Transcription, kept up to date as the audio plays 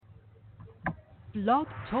Blog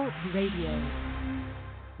Talk Radio.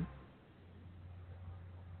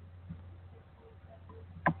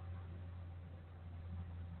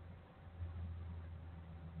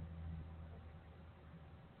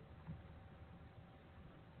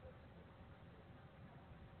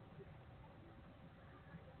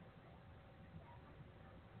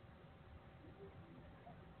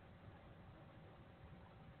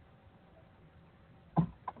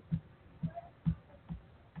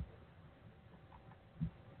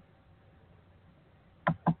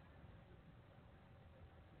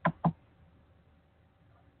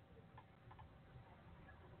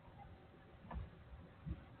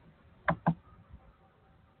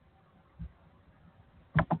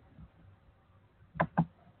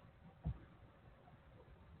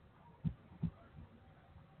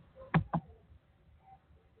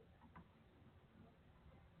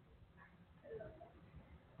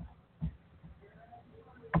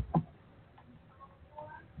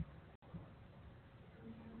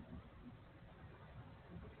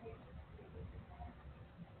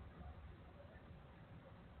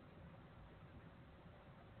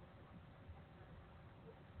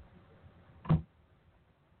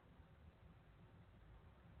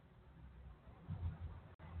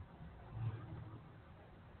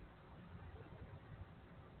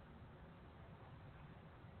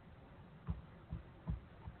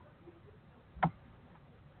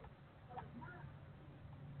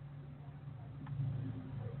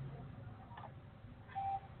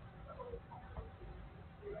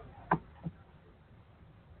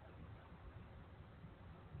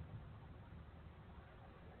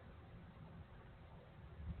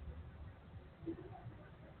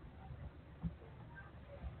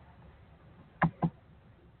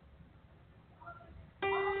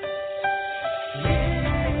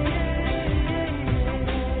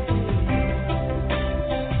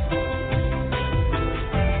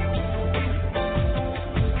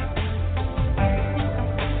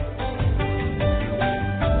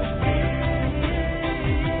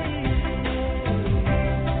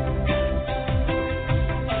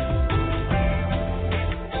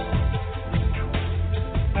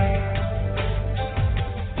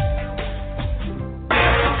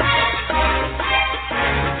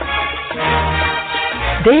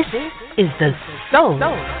 This is the Soul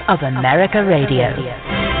of America Radio.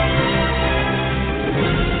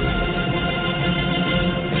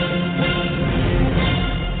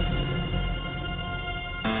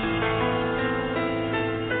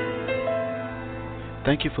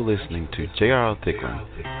 Thank you for listening to J.R.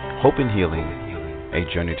 Thicklin, Hope and Healing, A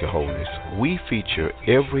Journey to Wholeness. We feature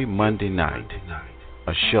every Monday night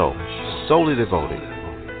a show solely devoted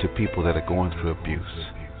to people that are going through abuse,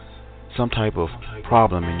 some type of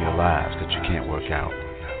problem in your lives that you can't work out.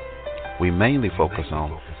 We mainly focus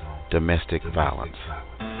on domestic violence,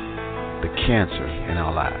 the cancer in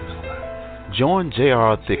our lives. Join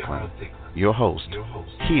J.R. Thicklin, your host,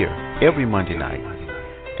 here every Monday night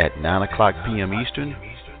at 9 o'clock p.m. Eastern,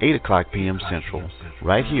 8 o'clock p.m. Central,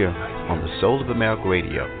 right here on the Soul of America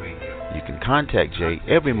Radio. You can contact Jay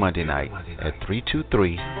every Monday night at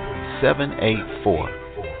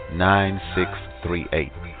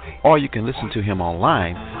 323-784-9638. Or you can listen to him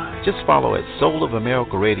online. Just follow at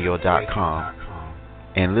soulofamericaradio.com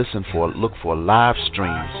and look for live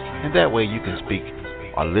streams. And that way you can speak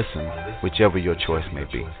or listen, whichever your choice may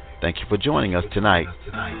be. Thank you for joining us tonight.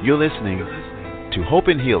 You're listening to Hope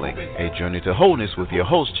and Healing, A Journey to Wholeness with your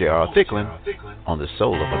host, J.R. Thicklin, on the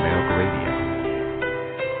Soul of America Radio.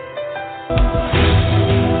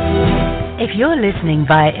 If you're listening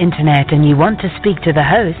via internet and you want to speak to the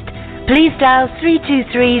host, please dial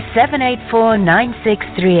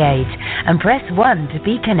 323-784-9638 and press 1 to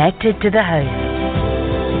be connected to the host.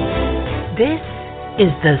 This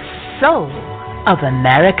is the Soul of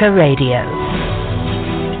America Radio.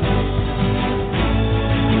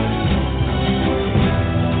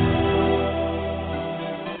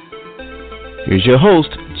 Here's your host,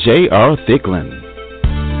 J.R. Thicklin.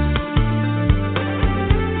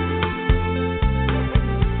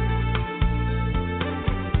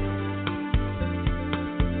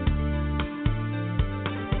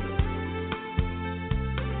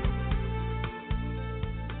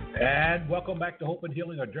 And welcome back to Hope and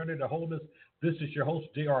Healing, A Journey to Wholeness. This is your host,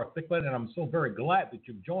 J.R. Thicklin, and I'm so very glad that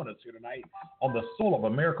you've joined us here tonight on the Soul of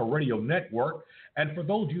America Radio Network. And for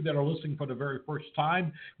those of you that are listening for the very first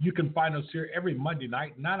time, you can find us here every Monday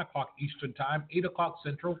night, 9 o'clock Eastern Time, 8 o'clock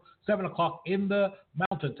Central, 7 o'clock in the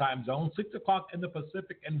Mountain Time Zone, 6 o'clock in the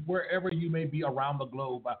Pacific, and wherever you may be around the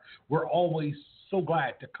globe. We're always so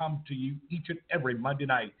glad to come to you each and every Monday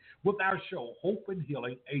night with our show, Hope and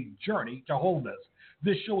Healing, A Journey to Wholeness.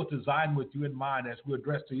 This show is designed with you in mind as we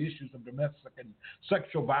address the issues of domestic and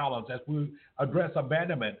sexual violence, as we address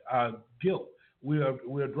abandonment, guilt. We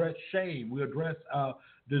address shame. We address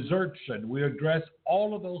desertion. We address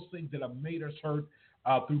all of those things that have made us hurt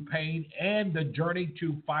through pain and the journey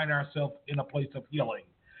to find ourselves in a place of healing.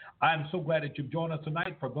 I'm so glad that you've joined us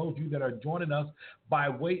tonight. For those of you that are joining us by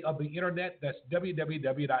way of the internet, that's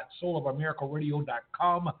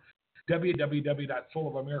www.soulamericaradio.com,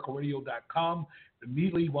 www.soulamericaradio.com.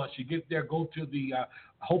 Immediately, once you get there, go to the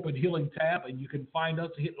Hope and Healing tab, and you can find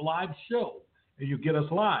us, hit live show, and you get us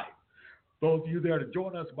live. Those of you there to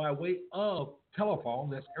join us by way of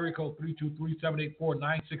telephone, that's area code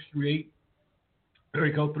 323-784-9638.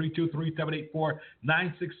 Area code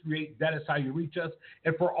 323-784-9638. That is how you reach us.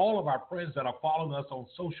 And for all of our friends that are following us on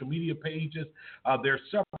social media pages, there's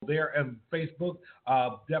several there on Facebook.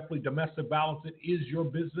 Definitely Domestic Violence. It is your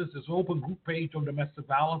business. It's an open group page on domestic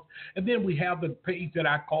violence. And then we have the page that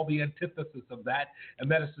I call the antithesis of that, and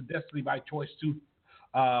that is the Destiny by Choice 2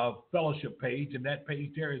 fellowship page, and that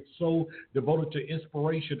page there is so devoted to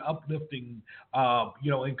inspiration, uplifting,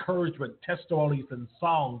 encouragement, testimonies, and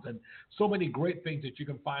songs, and so many great things that you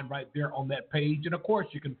can find right there on that page. And of course,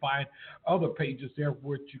 you can find other pages there,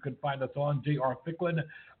 which you can find us on J.R. Thicklin,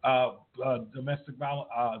 domestic violence,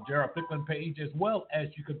 J.R. Thicklin page, as well as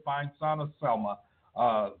you can find Sana Selma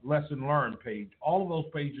lesson learned page. All of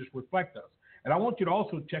those pages reflect us. And I want you to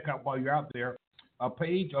also check out while you're out there a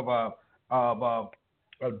page of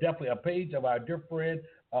definitely a page of our dear friend,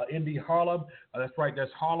 Indy Harlem. That's right,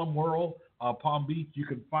 that's Harlem World, Palm Beach. You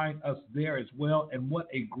can find us there as well. And what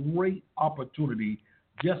a great opportunity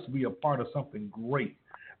just to be a part of something great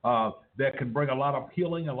that can bring a lot of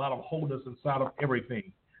healing, a lot of wholeness inside of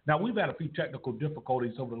everything. Now, we've had a few technical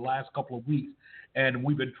difficulties over the last couple of weeks, and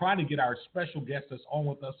we've been trying to get our special guest that's on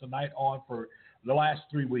with us tonight on for the last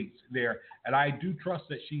 3 weeks there. And I do trust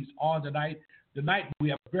that she's on tonight. Tonight, we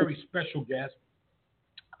have a very special guest.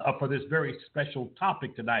 For this very special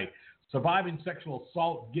topic tonight, surviving sexual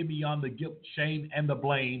assault, get beyond the guilt, shame, and the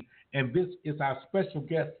blame. And this is our special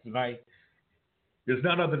guest tonight. Is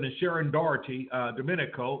none other than Sharon Doherty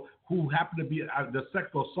Domenico, who happened to be the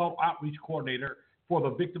sexual assault outreach coordinator for the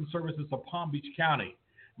Victim Services of Palm Beach County.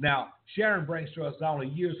 Now, Sharon brings to us not only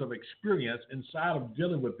years of experience inside of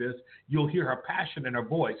dealing with this, you'll hear her passion in her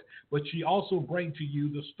voice, but she also brings to you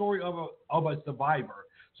the story of a survivor.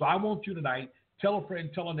 So I want you tonight, tell a friend,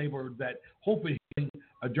 tell a neighbor that Hope and Healing,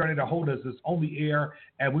 A Journey to Wholeness is on the air,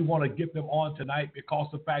 and we want to get them on tonight because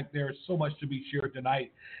of the fact there's so much to be shared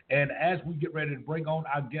tonight. And as we get ready to bring on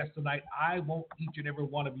our guest tonight, I want each and every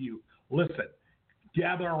one of you, listen,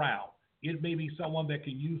 gather around. It may be someone that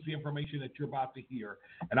can use the information that you're about to hear,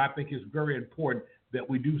 and I think it's very important that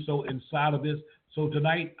we do so inside of this. So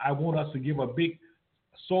tonight, I want us to give a big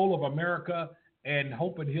Soul of America and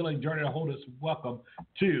Hope and Healing Journey to Wholeness welcome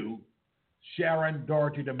to Sharon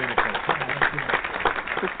Doherty Domenico.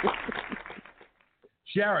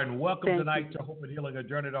 Sharon, welcome tonight to Hope and Healing, A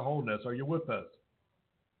Journey to Wholeness. Are you with us?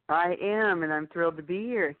 I am, and I'm thrilled to be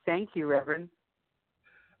here. Thank you, Reverend.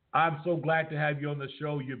 I'm so glad to have you on the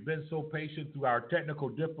show. You've been so patient through our technical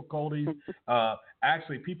difficulties.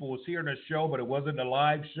 Actually, people was hearing the show, but it wasn't a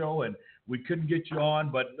live show, and we couldn't get you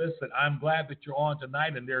on. But listen, I'm glad that you're on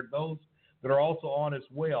tonight, and there are those that are also on as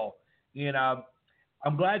well. And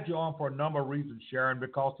I'm glad you're on for a number of reasons, Sharon,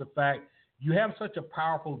 because the fact you have such a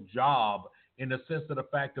powerful job in the sense of the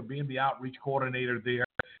fact of being the outreach coordinator there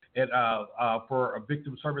at, for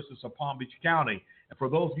Victim Services of Palm Beach County. And for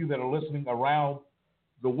those of you that are listening around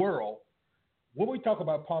the world, when we talk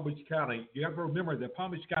about Palm Beach County, you have to remember that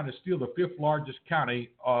Palm Beach County is still the 5th largest county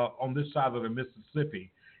on this side of the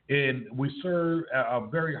Mississippi. And we serve a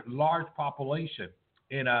very large population.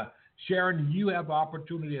 And Sharon, you have the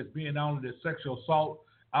opportunity as being not only the sexual assault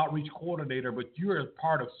outreach coordinator, but you're a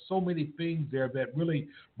part of so many things there that really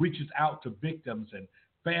reaches out to victims and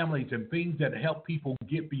families and things that help people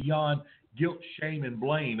get beyond guilt, shame, and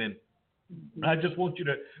blame. And I just want you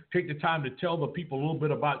to take the time to tell the people a little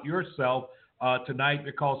bit about yourself tonight,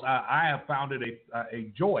 because I have found it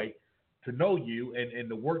a joy to know you and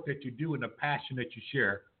the work that you do and the passion that you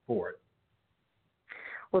share for it.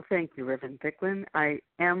 Well, thank you, Reverend Thicklin. I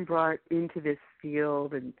am brought into this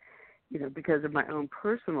field, and because of my own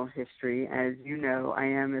personal history. As you know, I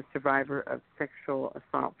am a survivor of sexual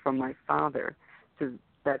assault from my father. So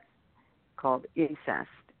that's called incest,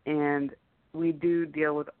 and we do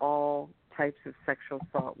deal with all types of sexual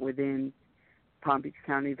assault within Palm Beach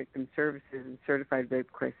County Victim Services and Certified Rape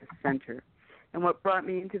Crisis Center. And what brought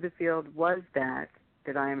me into the field was that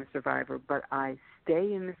I am a survivor, but I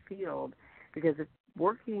stay in the field because it's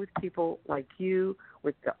working with people like you,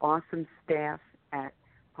 with the awesome staff at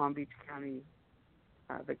Palm Beach County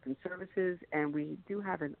Victim Services, and we do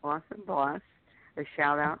have an awesome boss. A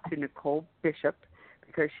shout out to Nicole Bishop,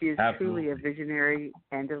 because she is Absolutely. truly a visionary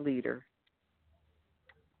and a leader.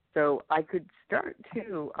 So I could start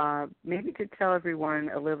too, maybe to tell everyone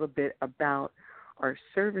a little bit about our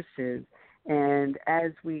services. And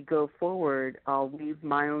as we go forward, I'll weave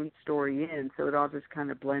my own story in so it all just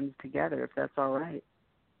kind of blends together, if that's all right.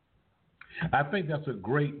 I think that's a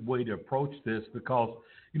great way to approach this because,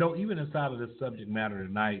 even inside of this subject matter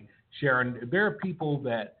tonight, Sharon, there are people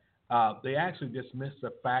that they actually dismiss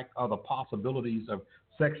the fact of the possibilities of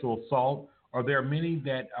sexual assault, or there are many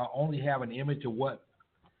that only have an image of what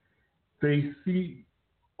they see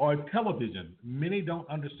on television. Many don't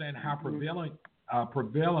understand how prevalent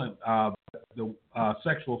the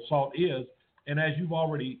sexual assault is, and as you've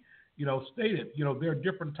already, stated, there are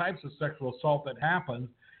different types of sexual assault that happen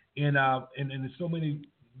in so many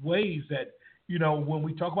ways that, when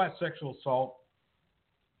we talk about sexual assault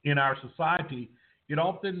in our society, it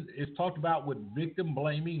often is talked about with victim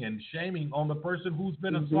blaming and shaming on the person who's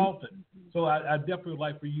been assaulted. So I definitely would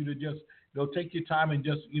like for you to just, take your time and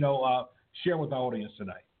just, share with the audience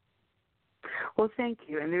tonight. Well, thank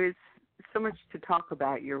you. And there is so much to talk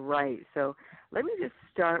about. You're right. So let me just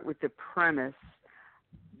start with the premise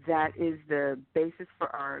that is the basis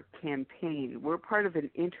for our campaign. We're part of an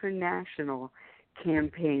international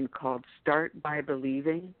campaign called Start by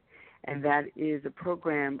Believing, and that is a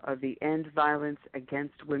program of the End Violence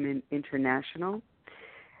Against Women International.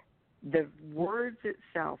 The words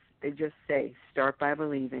itself, they just say, start by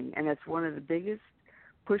believing, and that's one of the biggest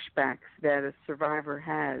pushbacks that a survivor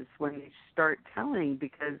has when they start telling,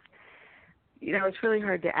 because it's really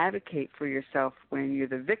hard to advocate for yourself when you're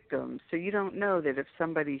the victim. So you don't know that if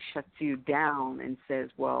somebody shuts you down and says,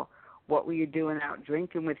 well, what were you doing out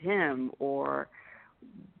drinking with him? Or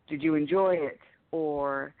did you enjoy it?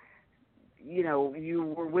 Or,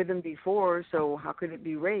 you were with him before, so how could it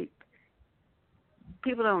be rape?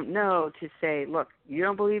 People don't know to say, look, you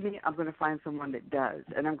don't believe me? I'm going to find someone that does.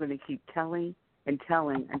 And I'm going to keep telling and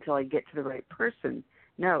telling until I get to the right person.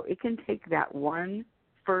 No, it can take that one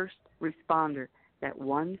first responder, that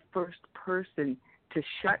one first person to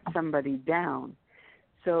shut somebody down.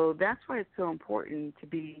 So that's why it's so important to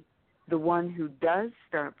be the one who does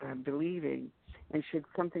start by believing. And should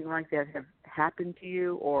something like that have happened to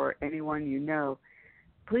you or anyone you know,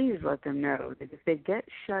 please let them know that if they get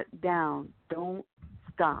shut down, don't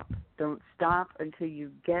stop. Don't stop until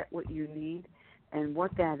you get what you need. And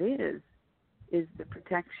what that is the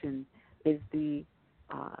protection, is the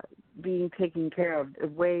being taken care of, the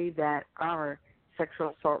way that our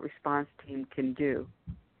sexual assault response team can do.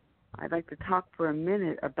 I'd like to talk for a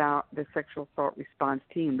minute about the sexual assault response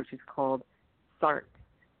team, which is called SART.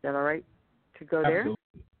 Is that all right to go there?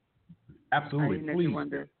 Absolutely. I didn't know Please. if you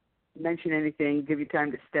wanted to mention anything, give you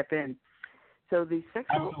time to step in. So the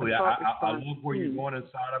sexual Absolutely. assault I response love where team, you're going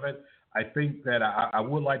inside of it. I think that I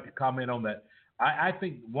would like to comment on that. I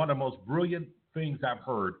think one of the most brilliant things I've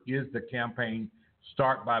heard is the campaign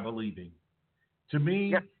Start by Believing. To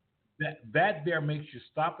me, that there makes you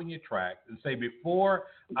stop in your tracks and say, before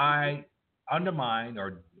I undermine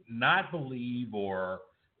or not believe or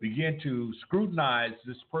begin to scrutinize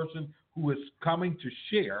this person who is coming to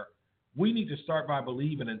share, we need to start by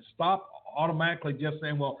believing and stop automatically just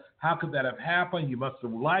saying, well, how could that have happened? You must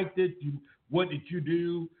have liked it. What did you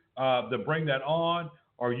do to bring that on?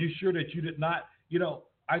 Are you sure that you did not?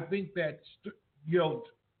 I think that,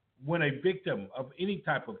 when a victim of any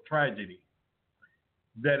type of tragedy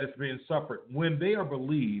that is being suffered, when they are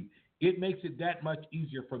believed, it makes it that much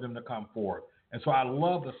easier for them to come forward. And so I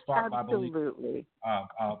love the Start by Believing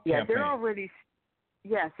campaign. They're already,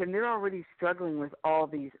 and they're already struggling with all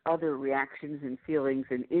these other reactions and feelings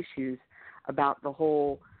and issues about the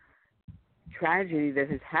whole tragedy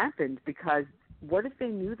that has happened, because what if they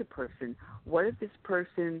knew the person? What if this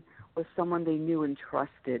person was someone they knew and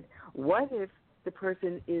trusted? What if the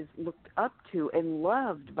person is looked up to and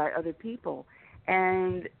loved by other people,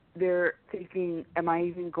 and they're thinking, am I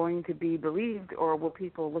even going to be believed, or will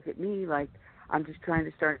people look at me like I'm just trying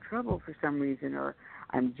to start trouble for some reason, or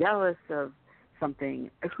I'm jealous of something?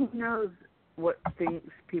 Who knows what things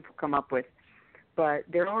people come up with, but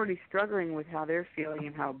they're already struggling with how they're feeling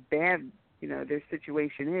and how bad, their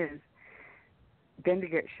situation is. Then to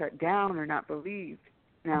get shut down or not believed.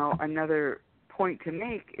 Now, another point to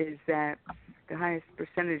make is that the highest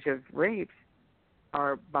percentage of rapes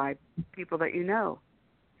are by people that you know.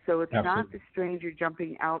 So it's not the stranger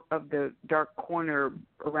jumping out of the dark corner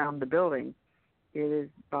around the building. It is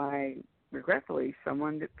by, regretfully,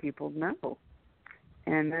 someone that people know.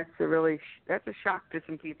 And that's a shock to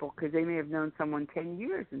some people because they may have known someone 10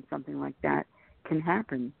 years and something like that can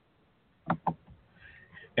happen.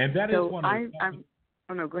 And that so is one of the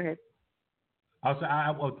oh no, go ahead.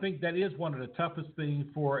 I would think that is one of the toughest things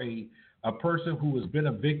for a person who has been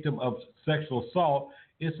a victim of sexual assault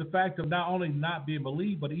is the fact of not only not being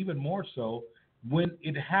believed, but even more so when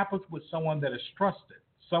it happens with someone that is trusted,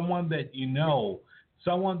 someone that you know,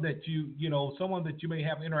 someone that someone that you may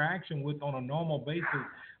have interaction with on a normal basis,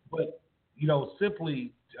 but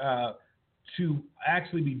simply to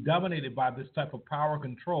actually be dominated by this type of power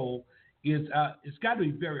control is it's got to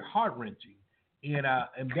be very heart wrenching, and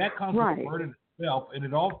that comes with a burden itself, and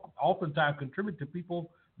it oftentimes contributes to people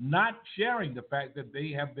not sharing the fact that they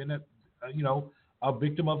have been a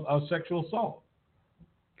victim of sexual assault.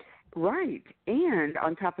 Right, and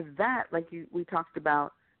on top of that, like we talked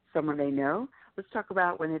about someone they know. Let's talk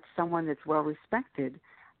about when it's someone that's well respected,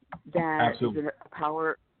 that is in a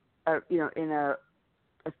power, in a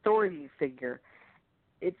authority figure.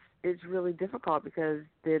 It's really difficult because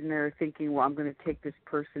then they're thinking, well, I'm going to take this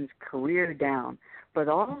person's career down. But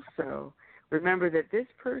also remember that this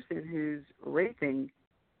person who's raping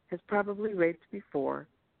has probably raped before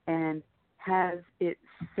and has it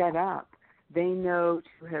set up. They know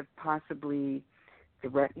to have possibly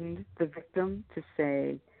threatened the victim to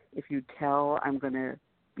say, if you tell, I'm going to,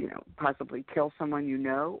 possibly kill someone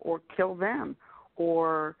or kill them,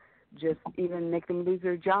 or just even make them lose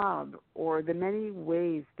their job, or the many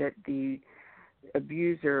ways that the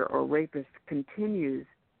abuser or rapist continues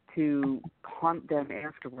to haunt them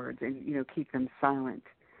afterwards and, keep them silent.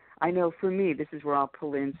 I know for me, this is where I'll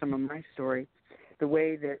pull in some of my story. The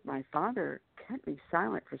way that my father kept me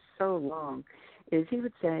silent for so long is he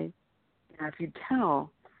would say, if you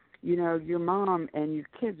tell, your mom and your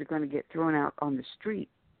kids are going to get thrown out on the street,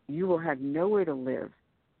 you will have nowhere to live,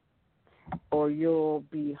 or you'll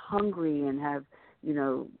be hungry and have,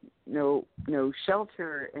 no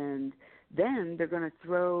shelter, and then they're going to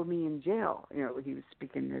throw me in jail. He was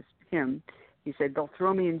speaking as him. He said, they'll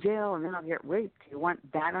throw me in jail and then I'll get raped. Do you want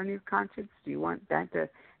that on your conscience? Do you want that to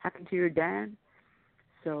happen to your dad?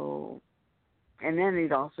 So, and then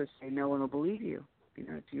he'd also say, no one will believe you.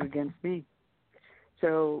 It's you against me.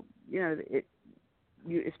 So,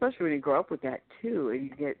 especially when you grow up with that too, and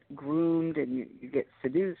you get groomed and you get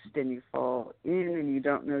seduced and you fall in and you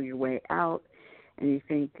don't know your way out and you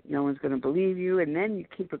think no one's going to believe you, and then you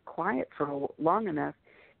keep it quiet for long enough,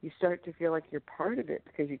 you start to feel like you're part of it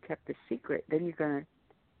because you kept the secret. Then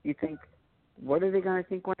you think, what are they going to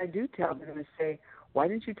think when I do tell? They're going to say, why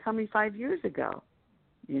didn't you tell me 5 years ago?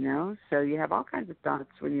 So you have all kinds of thoughts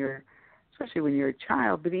especially when you're a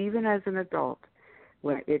child, but even as an adult,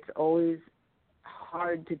 when it's always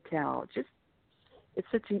hard to tell. It's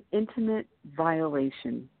such an intimate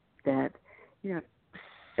violation that,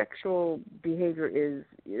 sexual behavior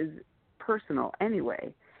is personal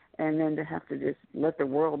anyway. And then to have to just let the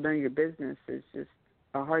world know your business is just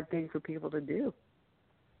a hard thing for people to do.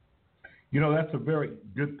 That's a very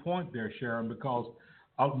good point there, Sharon, because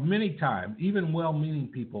many times, even well-meaning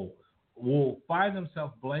people will find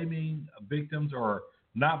themselves blaming victims or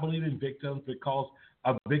not believing victims because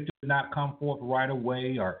a victim did not come forth right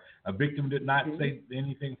away, or a victim did not say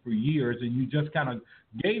anything for years, and you just kind of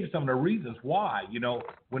gave some of the reasons why,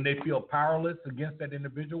 when they feel powerless against that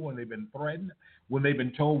individual, when they've been threatened, when they've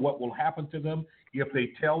been told what will happen to them if they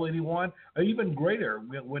tell anyone, or even greater,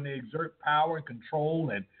 when they exert power and control,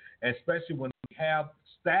 and especially when they have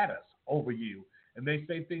status over you, and they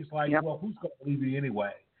say things like, well, who's going to believe you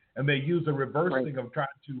anyway? And they use a reverse thing of trying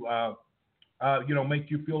to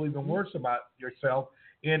make you feel even worse about yourself.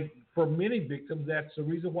 And for many victims, that's the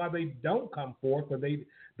reason why they don't come forth, or they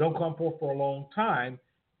don't come forth for a long time.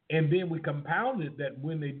 And then we compound it that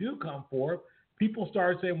when they do come forth, people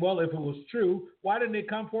start saying, well, if it was true, why didn't they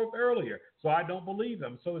come forth earlier? So I don't believe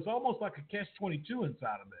them. So it's almost like a catch-22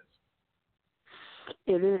 inside of this.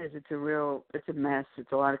 It is. It's a mess.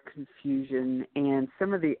 It's a lot of confusion. And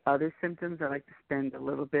some of the other symptoms I like to spend a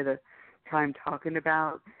little bit of time talking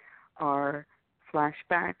about are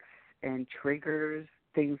flashbacks and triggers,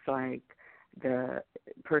 things like the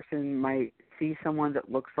person might see someone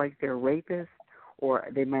that looks like they're a rapist, or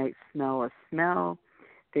they might smell a smell.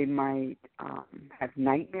 They might have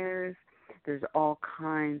nightmares. There's all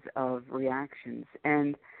kinds of reactions.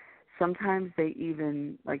 And sometimes they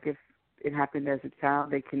even, like if it happened as a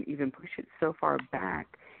child, they can even push it so far back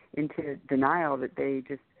into denial that they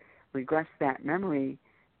just regress that memory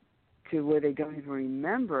to where they don't even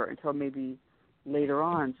remember until maybe later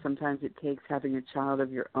on. Sometimes it takes having a child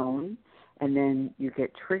of your own, and then you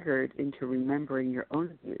get triggered into remembering your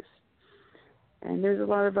own abuse. And there's a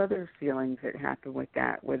lot of other feelings that happen with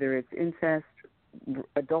that, whether it's incest,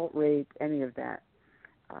 adult rape, any of that.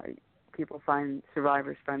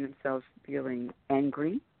 Survivors find themselves feeling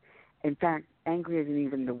angry. In fact, angry isn't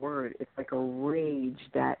even the word. It's like a rage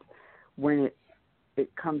that when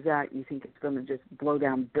it comes out, you think it's going to just blow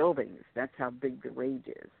down buildings. That's how big the rage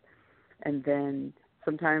is. And then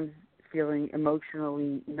sometimes feeling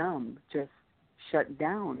emotionally numb, just shut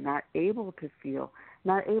down, not able to feel,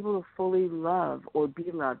 not able to fully love or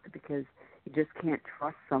be loved because you just can't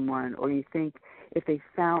trust someone, or you think if they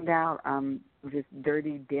found out I'm just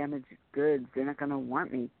dirty, damaged goods, they're not going to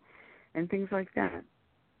want me, and things like that.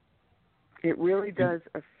 It really does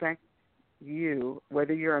affect you,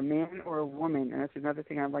 whether you're a man or a woman, and that's another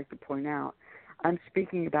thing I'd like to point out. I'm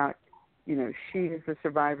speaking about, she is the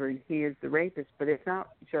survivor and he is the rapist, but it's not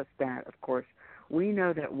just that, of course. We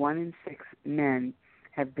know that 1 in 6 men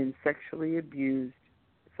have been sexually abused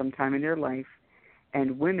sometime in their life,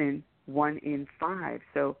 and women, 1 in 5.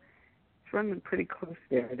 So it's running pretty close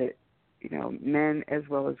there that, men as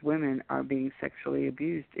well as women are being sexually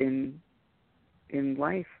abused in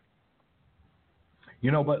life.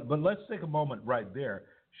 But let's take a moment right there,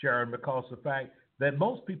 Sharon, because the fact that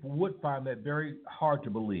most people would find that very hard to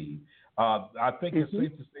believe. I think it's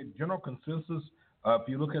safe to say general consensus, if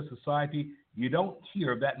you look at society, you don't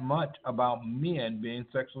hear that much about men being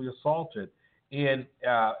sexually assaulted. And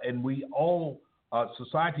we all,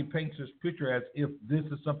 society paints this picture as if this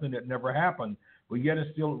is something that never happened, but yet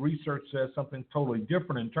it's still research says something totally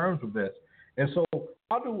different in terms of this. And so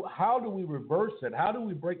how do we reverse it? How do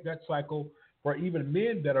we break that cycle for even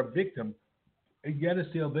men that are victims? And yet it's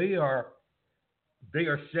still they are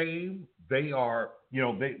shamed. They are,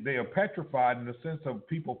 they are petrified in the sense of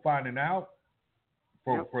people finding out.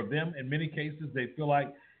 For them, in many cases, they feel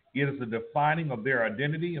like it is a defining of their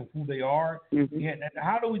identity and who they are. Mm-hmm. And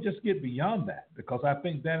how do we just get beyond that? Because I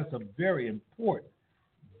think that is a very important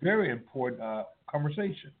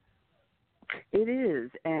conversation. It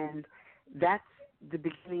is, and that's the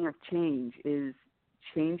beginning of change, is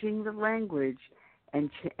changing the language and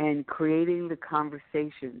creating the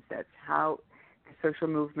conversations. That's how the social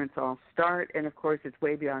movements all start, and of course it's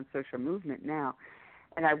way beyond social movement now.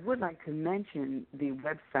 And I would like to mention the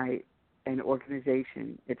website and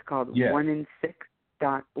organization. It's called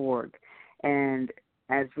 1in6.org. And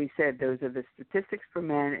as we said, those are the statistics for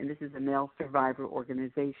men, and this is a male survivor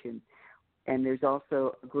organization. And there's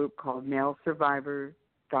also a group called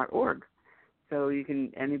malesurvivor.org. So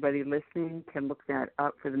anybody listening can look that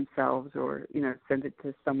up for themselves, or, send it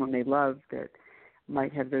to someone they love that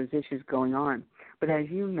might have those issues going on. But as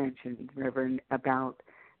you mentioned, Reverend, about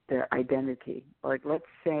their identity. Like, let's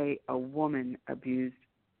say a woman abused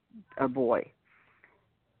a boy.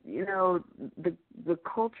 The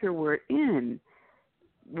culture we're in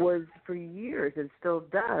was for years, and still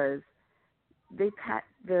does, they pat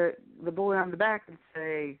the boy on the back and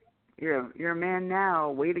say, you're a man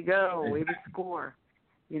now, way to go, way to score.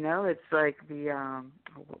 It's like the,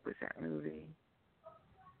 what was that movie?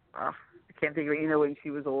 I can't think of it, when she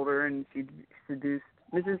was older and she seduced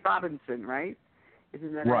Mrs. Robinson, right?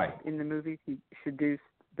 Isn't that right? In the movie, she seduced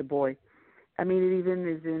the boy. I mean, it even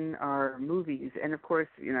is in our movies. And, of course,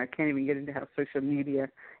 I can't even get into how social media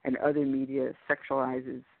and other media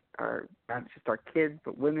sexualizes not just our kids,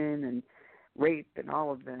 but women and rape and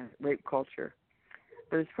all of the rape culture.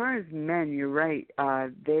 But as far as men, you're right.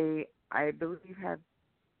 They, I believe, have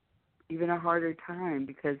even a harder time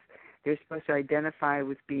because they're supposed to identify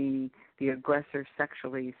with being the aggressor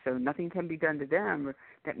sexually, so nothing can be done to them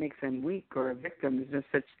that makes them weak or a victim. There's no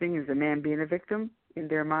such thing as a man being a victim in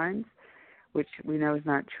their minds, which we know is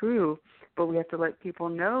not true, but we have to let people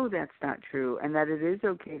know that's not true and that it is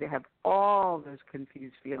okay to have all those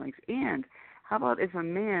confused feelings. And how about if a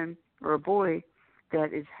man or a boy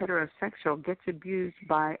that is heterosexual gets abused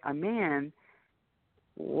by a man,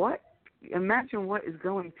 imagine what is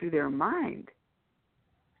going through their mind.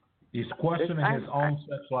 He's questioning his own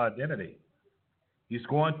sexual identity. He's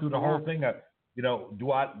going through the whole thing of,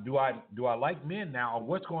 do I like men now, or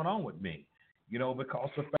what's going on with me? Because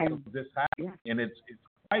the fact of this happening, and it's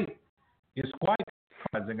quite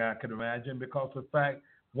surprising, I can imagine, because the fact,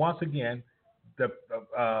 once again, the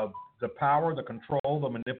power, the control, the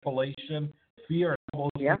manipulation, fear, and all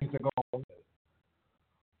those things that go on.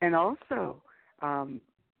 And also, I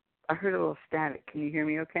heard a little static. Can you hear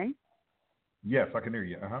me okay? Yes, I can hear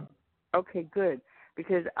you. Uh-huh. Okay, good.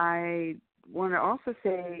 Because I want to also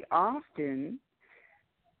say often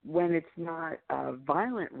when it's not a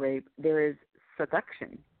violent rape, there is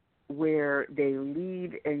seduction where they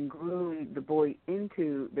lead and groom the boy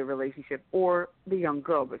into the relationship or the young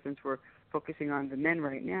girl. But since we're focusing on the men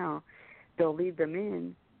right now, they'll lead them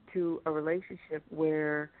in to a relationship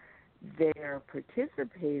where they're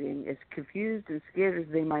participating, as confused and scared as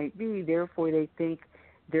they might be. Therefore, they think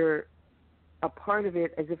they're a part of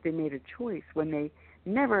it as if they made a choice when they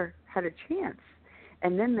never had a chance.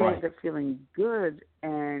 And then they end up feeling good,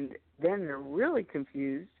 and then they're really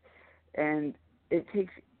confused, and it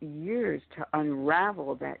takes years to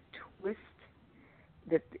unravel that twist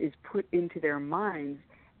that is put into their minds,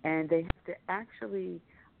 and they have to actually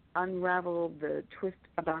unravel the twist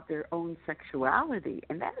about their own sexuality.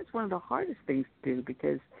 And that is one of the hardest things to do,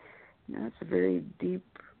 because it's a very deep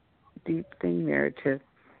thing there to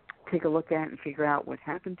take a look at and figure out what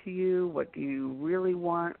happened to you, what do you really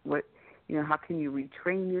want, how can you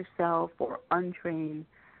retrain yourself or untrain,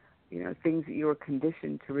 things that you were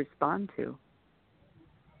conditioned to respond to.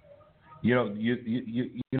 And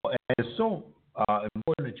it's so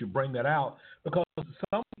important that you bring that out, because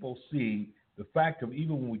some people see the fact of,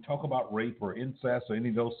 even when we talk about rape or incest or any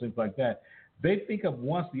of those things like that, they think of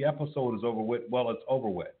once the episode is over with, well, it's over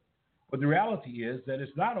with. But the reality is that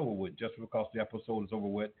it's not over with just because the episode is over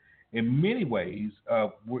with. In many ways,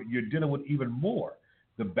 you're dealing with even more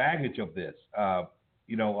the baggage of this. The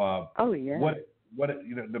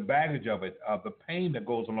baggage of it, the pain that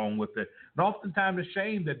goes along with it, and oftentimes the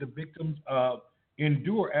shame that the victims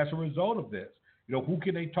endure as a result of this. Who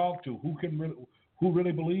can they talk to? Who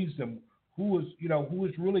really believes them? Who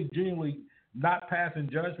is really genuinely not passing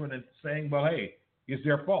judgment and saying, well, hey, it's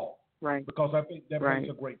their fault. Right. Because I think that plays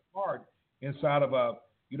a great part inside of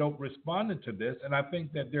responding to this. And I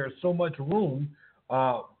think that there's so much room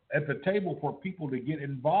at the table for people to get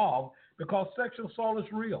involved, because sexual assault is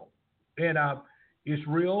real. And it's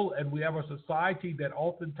real, and we have a society that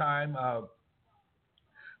oftentimes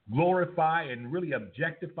glorify and really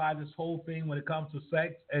objectify this whole thing when it comes to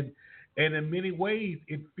sex. And in many ways,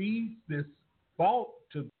 it feeds this fault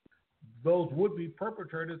to those would-be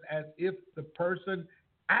perpetrators, as if the person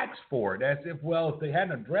asked for it, as if they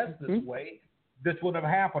hadn't addressed this way, this wouldn't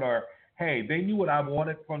have happened, or, hey, they knew what I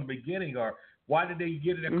wanted from the beginning, or why did they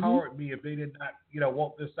get in a car with me if they did not,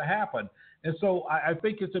 want this to happen? And so I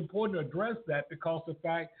think it's important to address that, because the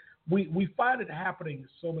fact we find it happening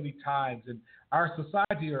so many times, and our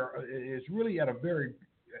society is really at a very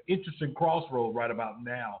interesting crossroad right about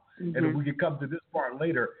now. And if we can come to this part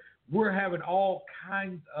later, we're having all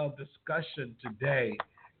kinds of discussion today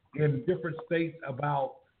in different states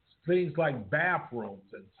about things like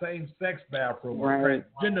bathrooms and same-sex bathrooms, or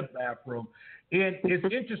transgender bathroom. And it's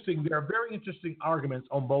interesting. There are very interesting arguments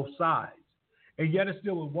on both sides. And yet it's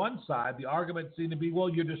still on one side, the arguments seem to be, well,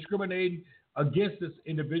 you're discriminating against this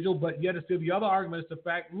individual, but yet it's still the other argument is the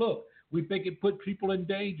fact, look, we think it put people in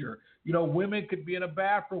danger. Women could be in a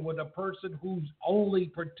bathroom with a person who's only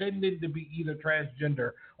pretending to be either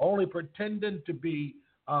transgender, only pretending to be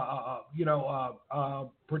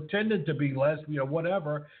pretending to be lesbian,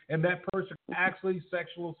 whatever, and that person actually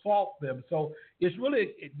sexual assault them. So it's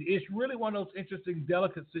really one of those interesting,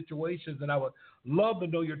 delicate situations, and I would love to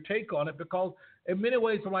know your take on it, because in many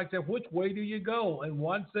ways, I'm like, which way do you go? In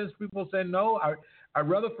one sense, people say, no, I'd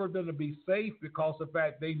rather for them to be safe, because of the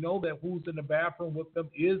fact they know that who's in the bathroom with them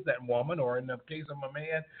is that woman, or in the case of a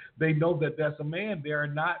man, they know that that's a man there,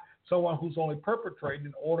 and not someone who's only perpetrating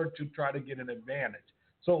in order to try to get an advantage.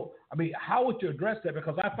 So, how would you address that?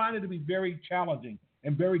 Because I find it to be very challenging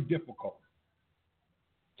and very difficult.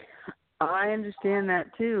 I understand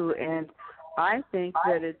that too, and I think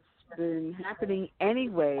that it's been happening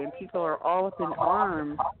anyway, and people are all up in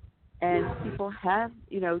arms, and people have,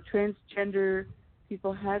 transgender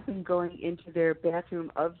people have been going into their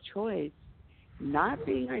bathroom of choice, not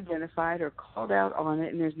being identified or called out on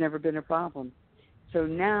it, and there's never been a problem. So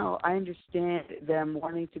now I understand them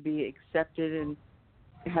wanting to be accepted and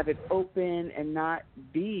have it open and not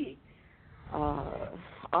be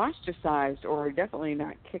ostracized, or definitely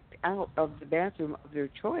not kicked out of the bathroom of their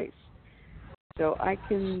choice. So I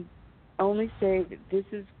can only say that this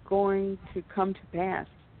is going to come to pass.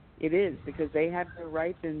 It is, because they have their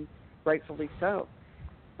rights, and rightfully so.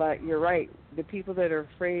 But you're right. The people that are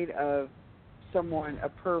afraid of someone, a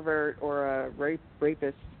pervert or a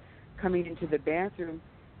rapist, coming into the bathroom,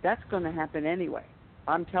 that's going to happen anyway.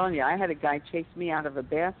 I'm telling you, I had a guy chase me out of a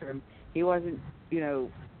bathroom. He wasn't, he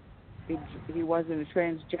wasn't a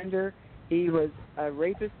transgender. He was a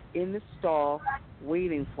rapist in the stall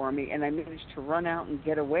waiting for me, and I managed to run out and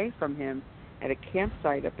get away from him at a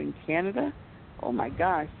campsite up in Canada. Oh, my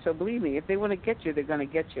gosh. So believe me, if they want to get you, they're going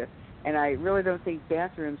to get you. And I really don't think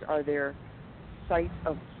bathrooms are their site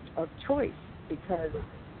of choice, because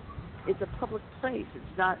it's a public place.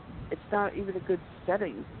 It's not even a good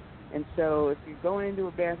setting. And so if you're going into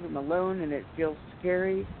a bathroom alone and it feels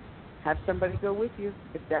scary, have somebody go with you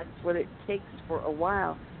if that's what it takes for a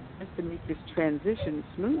while, just to make this transition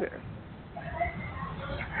smoother.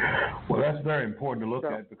 Well, that's very important to look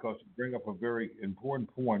at, because you bring up a very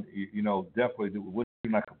important point. Definitely, would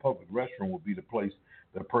like a public restroom would be the place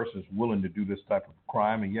that a person is willing to do this type of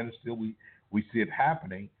crime, and yet still we see it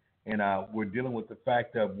happening, and we're dealing with the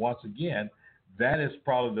fact that, once again, that is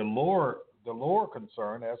probably the lower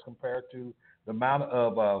concern as compared to the amount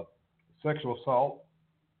of sexual assault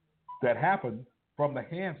that happened from the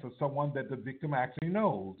hands of someone that the victim actually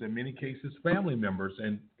knows. In many cases, family members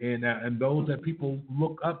and those that people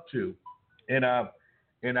look up to. And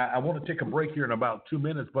I want to take a break here in about 2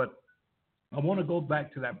 minutes, but I want to go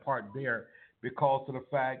back to that part there because of the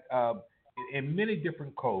fact in many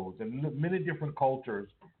different codes and many different cultures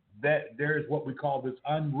that there is what we call this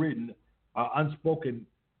unwritten, unspoken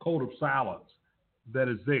code of silence that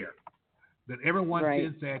is there, that everyone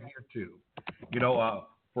tends to adhere to.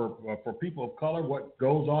 For people of color, what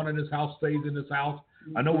goes on in this house stays in this house.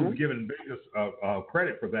 Mm-hmm. I know we've given Vegas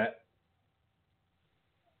credit for that.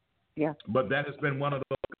 Yeah. But that has been one of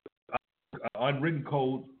those unwritten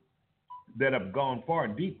codes that have gone far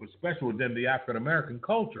and deep, especially within the African American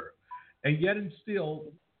culture. And yet and still,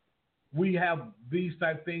 we have these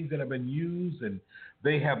type of things that have been used, and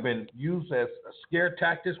they have been used as scare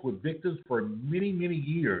tactics with victims for many, many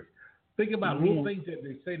years. Think about little things that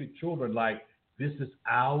they say to children like, "This is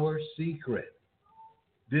our secret.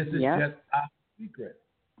 This is just our secret."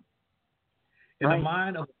 In the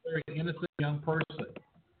mind of a very innocent young person,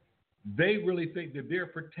 they really think that they're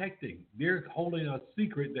protecting. They're holding a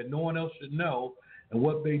secret that no one else should know. And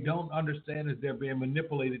what they don't understand is they're being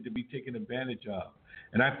manipulated to be taken advantage of.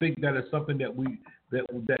 And I think that is something that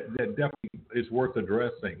definitely is worth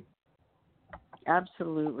addressing.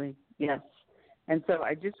 Absolutely, yes. And so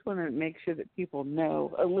I just want to make sure that people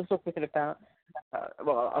know a little bit about,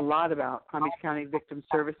 a lot about Palm Beach County Victim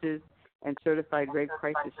Services and Certified Rape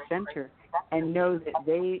Crisis Center, and know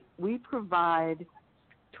that we provide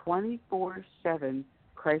 24/7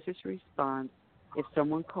 crisis response. If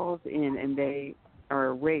someone calls in and they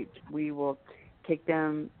are raped, we will take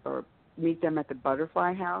them or meet them at the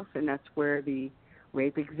Butterfly House, and that's where the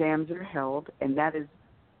rape exams are held, and that is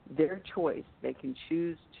their choice. They can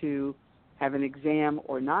choose to have an exam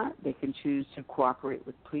or not. They can choose to cooperate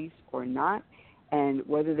with police or not, and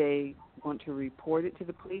whether they want to report it to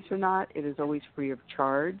the police or not, it is always free of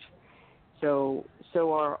charge. So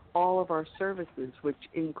are all of our services, which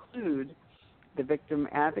include the victim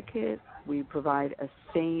advocate. We provide a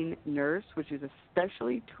SANE nurse, which is a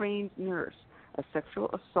specially trained nurse, a sexual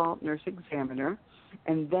assault nurse examiner.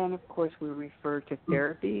 And then, of course, we refer to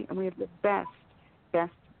therapy. And we have the best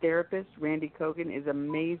therapist. Randy Kogan is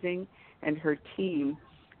amazing, and her team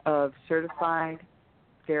of certified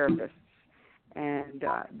therapists. And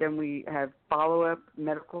then we have follow-up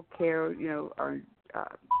medical care. Our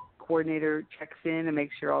coordinator checks in and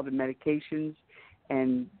makes sure all the medications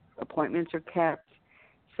and appointments are kept.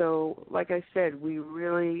 So, like I said, we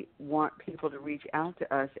really want people to reach out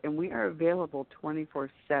to us, and we are available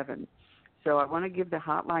 24/7. So I want to give the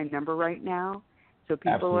hotline number right now. So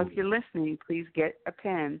people, Absolutely. If you're listening, please get a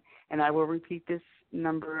pen, and I will repeat this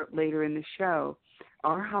number later in the show.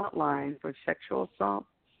 Our hotline for sexual assault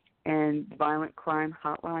and violent crime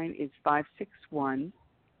hotline is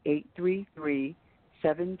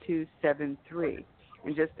 561-833-7273.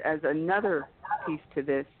 And just as another piece to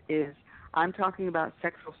this is, I'm talking about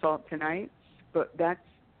sexual assault tonight, but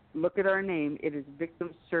look at our name. It is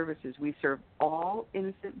Victim Services. We serve all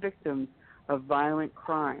innocent victims of violent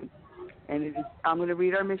crime. And I'm going to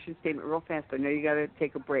read our mission statement real fast. I know you got to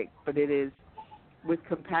take a break, but it is, with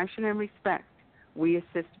compassion and respect, we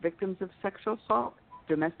assist victims of sexual assault,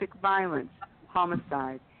 domestic violence,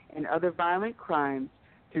 homicide, and other violent crimes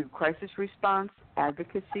through crisis response,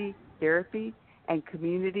 advocacy, therapy, and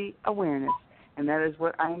community awareness. And that is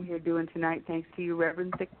what I'm here doing tonight, thanks to you,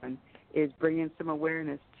 Reverend Thicklin, is bringing some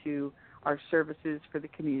awareness to our services for the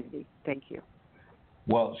community. Thank you.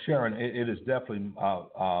 Well, Sharon, it is definitely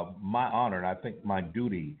my honor, and I think my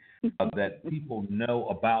duty, that people know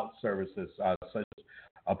about services such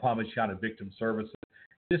as Palm Beach County Victim Services.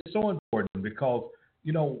 It's so important because,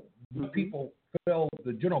 people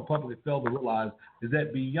the general public fail to realize is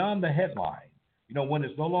that beyond the headline, when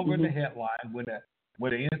it's no longer in the headline, when the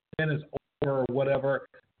incident is over or whatever,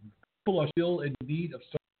 people are still in need of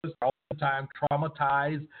service all the time,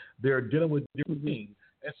 traumatized. They're dealing with different things.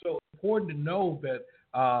 And so it's important to know that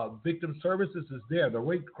Victim Services is there.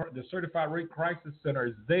 The Certified Rape Crisis Center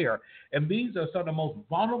is there. And these are some of the most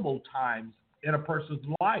vulnerable times in a person's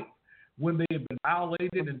life. when they have been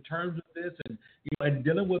violated in terms of this, and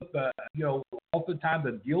dealing with oftentimes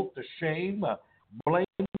the guilt, the shame, blaming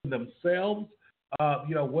themselves.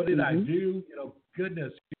 What did I do?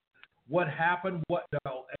 Goodness, what happened?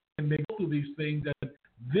 And they go through these things, and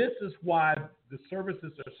this is why the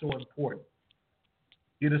services are so important.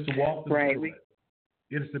 It is to walk them through it.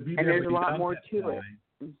 It is to be there. And there's a lot more to it.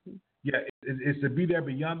 Mm-hmm. Yeah, it's to be there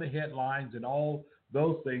beyond the headlines and all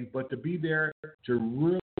those things, but to be there to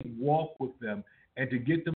really walk with them and to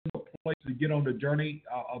get them to a place to get on the journey,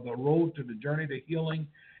 of the road to the journey to healing,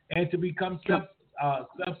 and to become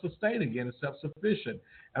self-sustained again and self-sufficient.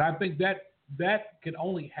 And I think that can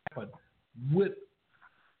only happen with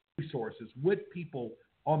resources, with people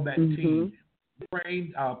on that team,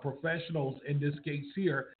 trained professionals in this case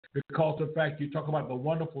here, because of the fact you talk about the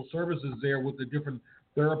wonderful services there with the different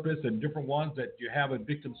therapists and different ones that you have in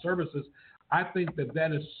victim services. I think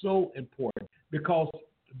that is so important because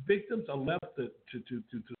victims are left to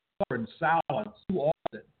suffer in silence too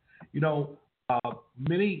often.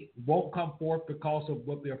 Many won't come forth because of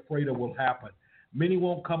what they're afraid of will happen. Many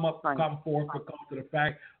won't come forth because of the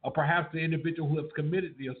fact of perhaps the individual who has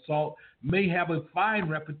committed the assault may have a fine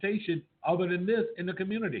reputation other than this in the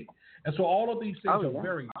community. And so all of these things are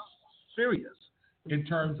very serious in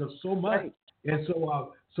terms of so much. Right. And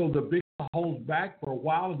so the victim holds back for a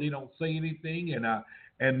while and they don't say anything,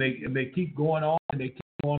 and they keep going on and they keep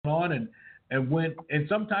going on, and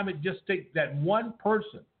sometimes it just takes that one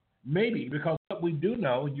person, maybe, because what we do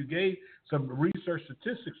know, and you gave some research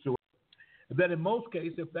statistics to it, that in most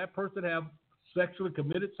cases, if that person have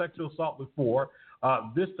committed sexual assault before,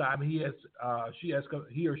 this time he or she has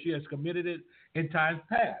committed it in times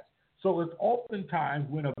past. So it's oftentimes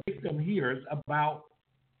when a victim hears about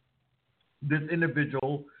this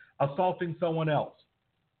individual assaulting someone else.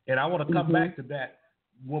 And I want to come back to that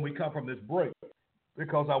when we come from this break,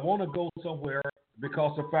 because I want to go somewhere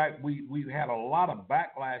because of the fact we had a lot of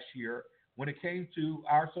backlash here when it came to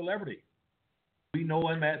our celebrity. We know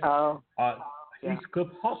him as Heathcliff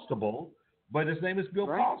Huxtable, but his name is Bill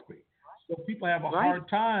Cosby. So people have a hard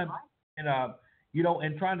time in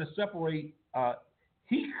trying to separate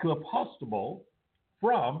Heathcliff Huxtable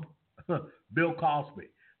from Bill Cosby.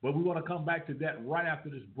 But we want to come back to that right after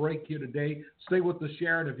this break here today. Stay with us,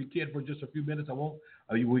 Sharon, if you can, for just a few minutes. I won't.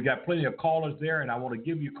 We got plenty of callers there, and I want to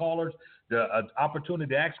give you callers the opportunity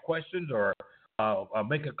to ask questions or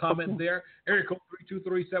make a comment there. Area code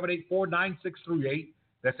 323-784-9638.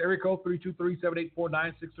 That's area code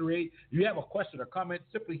 323-784-9638. If you have a question or comment,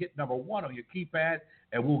 simply hit number 1 on your keypad,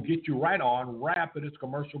 and we'll get you right on right after this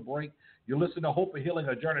commercial break. You're listening to Hope and Healing,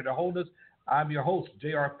 A Journey to Wholeness. I'm your host,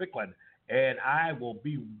 J.R. Thicklin, and I will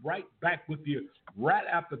be right back with you right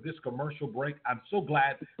after this commercial break. I'm so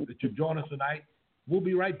glad that you joined us tonight. We'll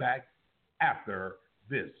be right back after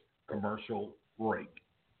this commercial break.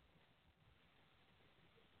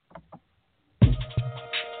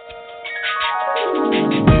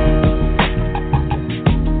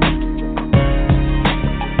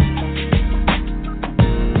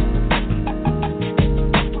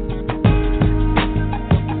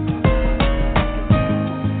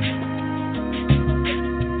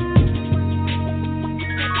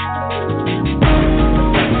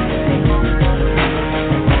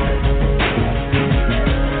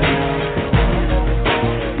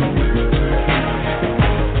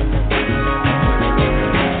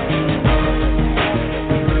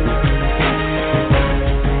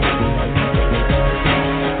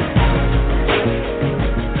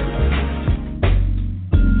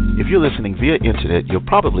 If you're listening via internet, you're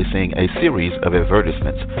probably seeing a series of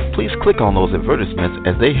advertisements. Please click on those advertisements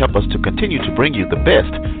as they help us to continue to bring you the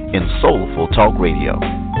best in soulful talk radio.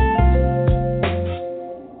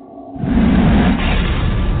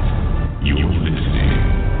 You're listening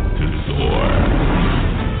to Soar.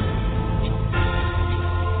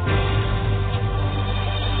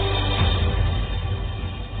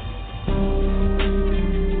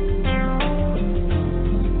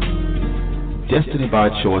 Destiny by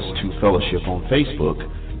Choice 2 Fellowship on Facebook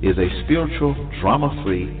is a spiritual,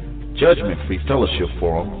 drama-free, judgment-free fellowship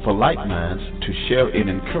forum for like minds to share in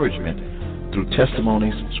encouragement through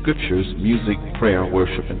testimonies, scriptures, music, prayer,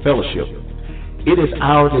 worship, and fellowship. It is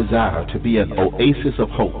our desire to be an oasis of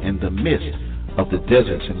hope in the midst of the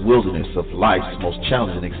deserts and wilderness of life's most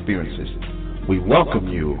challenging experiences. We welcome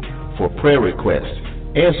you for prayer requests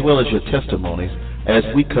as well as your testimonies as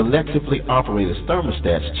we collectively operate as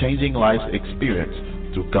thermostats, changing life's experience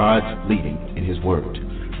through God's leading in His Word.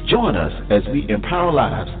 Join us as we empower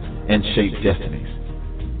lives and shape destinies.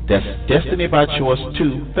 That's Destiny by Choice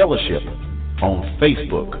 2 Fellowship on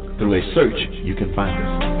Facebook. Through a search, you can find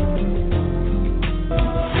us.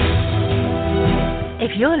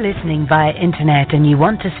 If you're listening via internet and you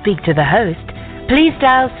want to speak to the host, please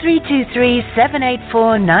dial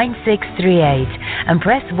 323-784-9638 and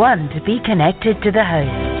press 1 to be connected to the host.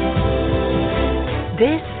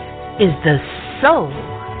 This is the Soul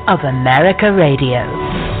of America Radio.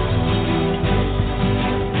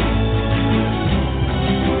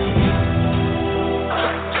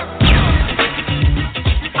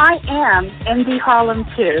 I am Indy Harlem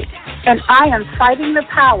too, and I am fighting the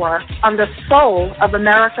power on the Soul of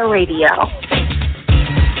America Radio.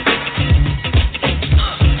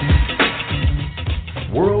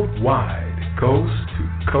 Worldwide, coast to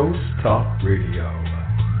coast talk radio.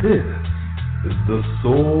 This is the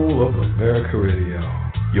Soul of America Radio.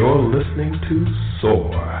 You're listening to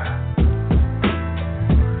SOAR.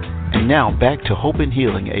 And now back to Hope and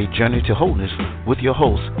Healing, a journey to wholeness with your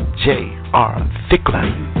host, J.R.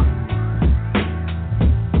 Thicklin.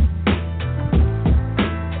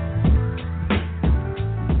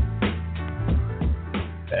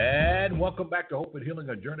 Welcome back to Hope and Healing,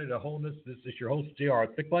 a journey to wholeness. This is your host, J.R.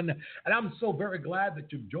 Thicklin, and I'm so very glad that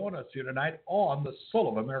you've joined us here tonight on the Soul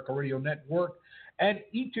of America Radio Network. And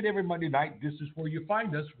each and every Monday night, this is where you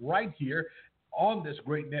find us right here on this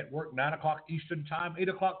great network, 9 o'clock Eastern Time, 8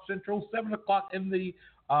 o'clock Central, 7 o'clock in the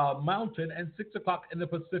Mountain, and 6 o'clock in the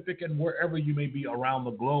Pacific, and wherever you may be around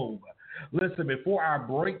the globe. Listen, before our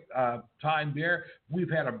break time there, we've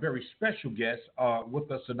had a very special guest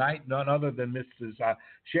with us tonight, none other than Mrs.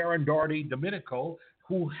 Sharon Daugherty Domenico,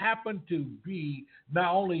 who happened to be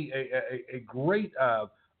not only a great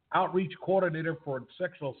outreach coordinator for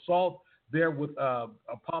sexual assault there with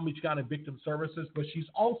Palm Beach County Victim Services, but she's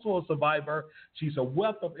also a survivor. She's a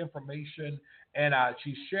wealth of information, and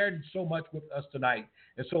she's shared so much with us tonight.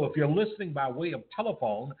 And so if you're listening by way of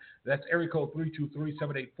telephone, that's area code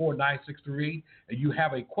 323-784-9638, and you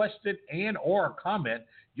have a question and or a comment,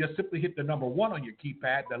 just simply hit the number 1 on your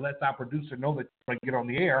keypad that lets our producer know that you're going to get on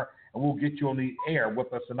the air, and we'll get you on the air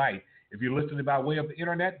with us tonight. If you're listening by way of the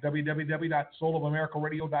internet,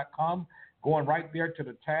 www.soulamericaradio.com, going right there to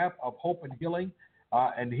the tab of Hope and Healing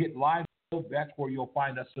and hit live, that's where you'll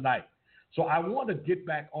find us tonight. So I want to get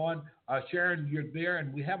back on. Sharon, you're there,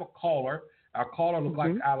 and we have a caller. Our caller looks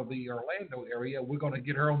like out of the Orlando area. We're going to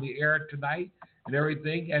get her on the air tonight and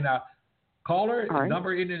everything. And caller, right.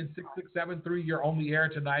 Number ending in 6673, you're on the air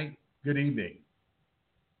tonight. Good evening.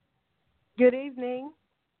 Good evening.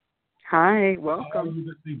 Hi, welcome. How are you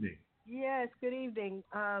this evening? Yes, good evening.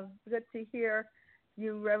 Good to hear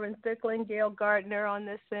you, Reverend Thicklin, Gail Gardner on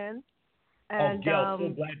this end. And, Gail, so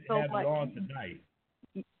glad to have you on tonight.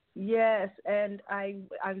 Yes, and I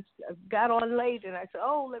got on late, and I said,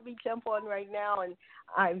 let me jump on right now, and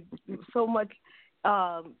I'm so much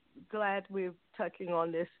glad we're touching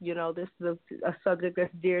on this. You know, this is a subject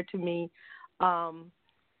that's dear to me,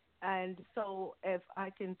 and so if I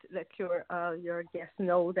can let your guests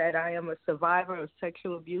know that I am a survivor of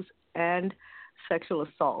sexual abuse and sexual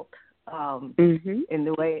assault in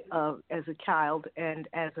the way of as a child and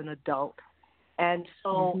as an adult. And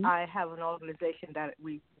so I have an organization that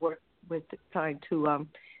we work with trying to as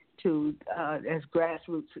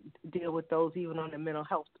grassroots, deal with those even on the mental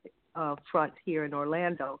health front here in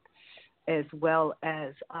Orlando, as well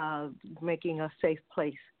as making a safe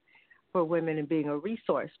place for women and being a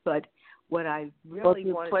resource. But what I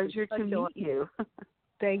really wanted pleasure to meet you.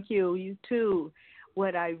 Thank you. You too.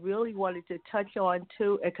 What I really wanted to touch on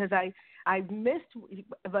too, because I missed,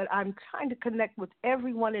 but I'm trying to connect with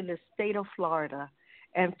everyone in the state of Florida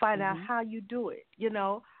and find out how you do it. You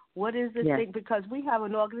know, what is the thing? Because we have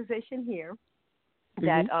an organization here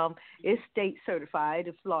that is state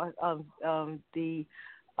certified, the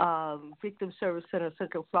Victim Service Center of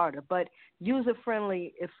Central Florida, but user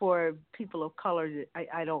friendly for people of color.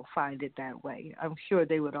 I don't find it that way. I'm sure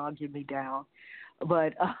they would argue me down,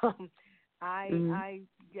 but I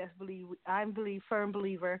just I'm a firm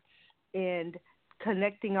believer in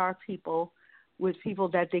connecting our people with people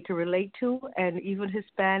that they can relate to, and even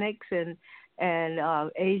Hispanics and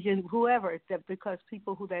Asian, whoever, that because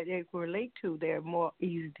people who that they can relate to, they're more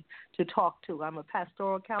easy to talk to. I'm a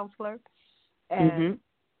pastoral counselor, and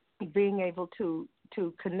being able to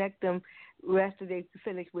connect them after they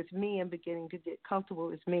finish with me and beginning to get comfortable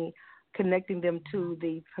with me, connecting them to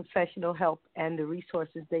the professional help and the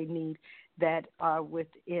resources they need that are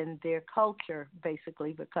within their culture,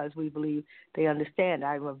 basically, because we believe they understand.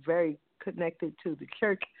 I'm very connected to the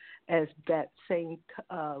church as that same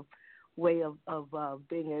way of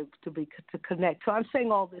being able to connect. So I'm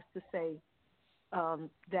saying all this to say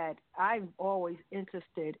that I'm always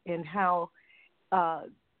interested in how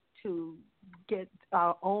to get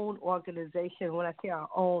our own organization. When I say our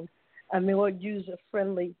own, I mean more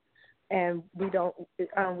user-friendly and we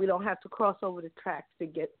don't have to cross over the tracks to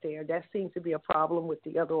get there. That seems to be a problem with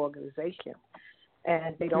the other organization,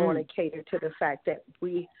 and they don't want to cater to the fact that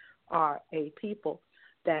we are a people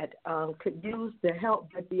that could use the help.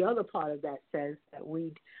 But the other part of that says that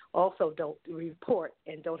we also don't report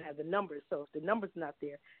and don't have the numbers. So if the numbers not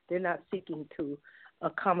there, they're not seeking to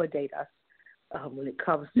accommodate us when it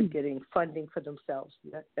comes to getting funding for themselves.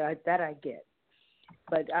 That I get.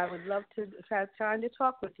 But I would love to have time to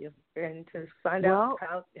talk with you and to find out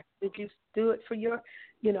how did you do it for your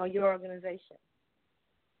organization.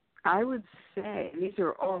 I would say these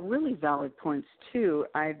are all really valid points too.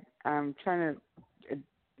 I'm trying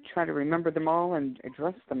to remember them all and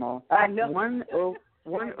address them all. I know.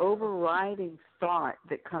 One overriding thought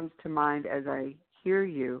that comes to mind as I hear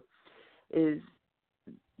you is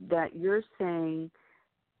that you're saying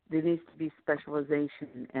there needs to be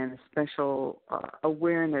specialization and a special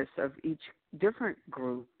awareness of each different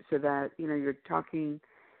group so that, you're talking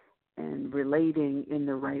and relating in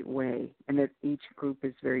the right way, and that each group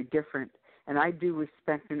is very different. And I do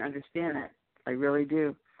respect and understand that. I really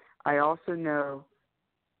do. I also know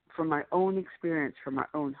from my own experience, from my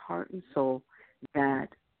own heart and soul, that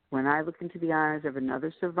when I look into the eyes of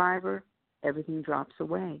another survivor, everything drops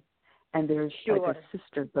away. And there's like a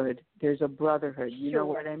sisterhood. There's a brotherhood. You know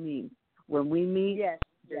what I mean? When we meet,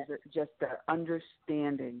 there's just an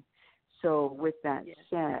understanding. So with that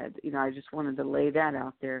said, I just wanted to lay that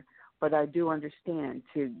out there. But I do understand,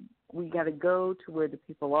 we got to go to where the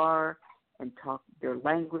people are and talk their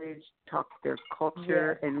language, talk their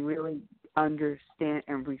culture, and really understand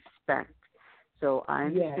and respect. So I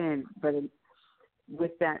understand. But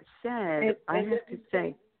with that said, I have to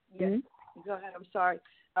say. Go ahead. I'm sorry.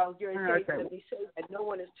 I was going to say that we say that no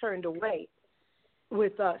one is turned away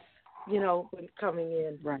with us, when coming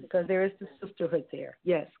in, because there is the sisterhood there.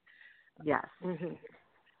 Yes. Yes. Mm-hmm.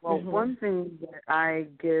 Well, one thing that I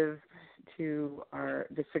give to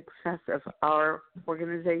the success of our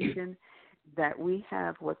organization, that we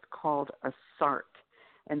have what's called a SART,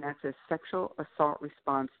 and that's a Sexual Assault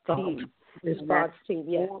Response Team. Response team,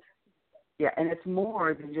 yes. Yeah, and it's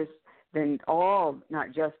more than all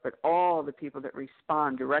the people that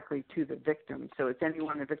respond directly to the victim. So it's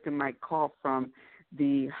anyone the victim might call, from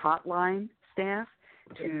the hotline staff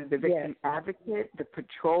to the victim advocate, the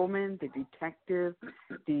patrolman, the detective,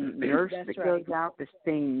 the nurse that goes out, the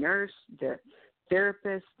staying nurse, the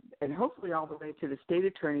therapist, and hopefully all the way to the state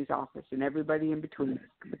attorney's office and everybody in between.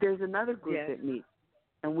 But there's another group that meets,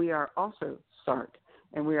 and we are also SART,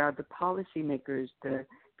 and we are the policymakers, the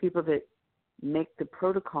people that make the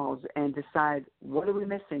protocols and decide, what are we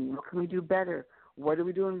missing? What can we do better? What are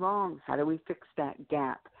we doing wrong? How do we fix that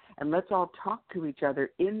gap? And let's all talk to each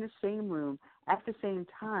other in the same room at the same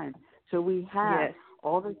time. So we have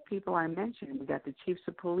all the people I mentioned. We got the chiefs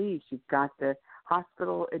of police. You've got the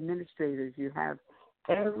hospital administrators. You have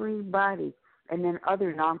everybody. And then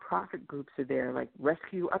other nonprofit groups are there, like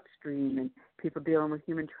Rescue Upstream and people dealing with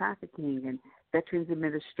human trafficking and Veterans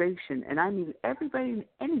Administration. And I mean everybody and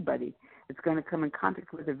anybody that's going to come in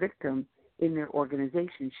contact with a victim in their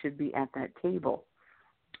organization should be at that table.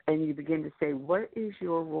 And you begin to say, what is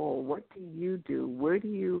your role? What do you do? Where do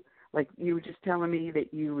you, like you were just telling me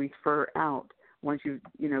that you refer out once you've,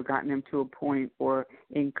 gotten them to a point, or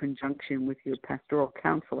in conjunction with your pastoral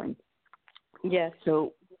counseling. Yes.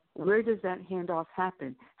 So where does that handoff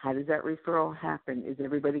happen? How does that referral happen? Is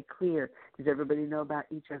everybody clear? Does everybody know about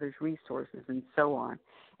each other's resources, and so on?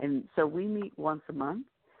 And so we meet once a month.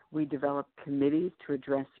 We develop committees to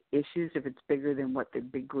address issues if it's bigger than what the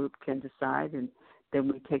big group can decide, and then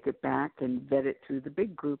we take it back and vet it through the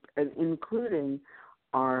big group, including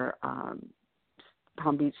our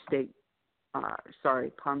Palm Beach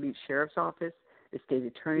Sheriff's Office, the State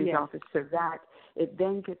Attorney's Office, so that it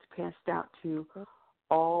then gets passed out to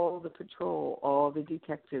all the patrol, all the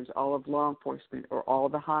detectives, all of law enforcement, or all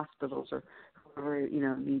the hospitals, or whoever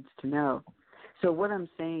needs to know. So what I'm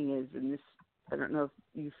saying is, and this, I don't know if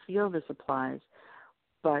you feel this applies,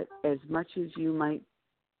 but as much as you might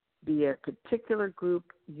be a particular group,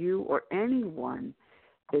 you or anyone,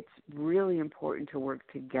 it's really important to work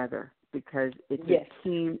together, because it's a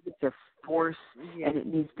team, it's a force, and it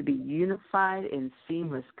needs to be unified and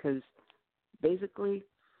seamless, because basically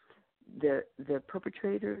the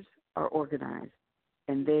perpetrators are organized,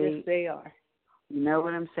 and they are. You know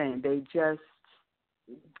what I'm saying?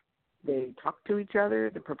 They talk to each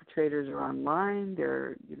other. The perpetrators are online.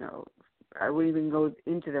 They're, I wouldn't even go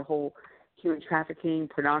into the whole human trafficking,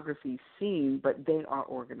 pornography scene, but they are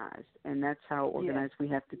organized, and that's how organized we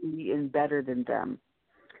have to be, and better than them.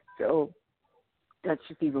 So that's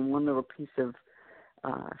just even one little piece of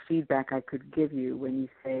feedback I could give you when you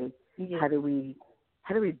say, how do we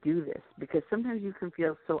do this? Because sometimes you can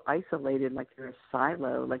feel so isolated, like you're a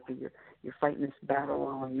silo, like you're fighting this battle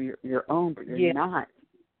on your own, but you're not.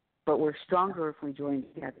 But we're stronger if we join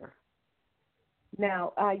together.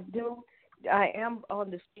 Now, I am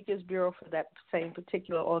on the Speakers Bureau for that same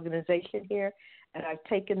particular organization here, and I've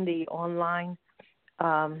taken the online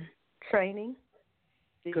training.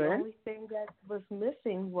 The only thing that was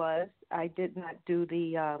missing was I did not do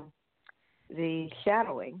the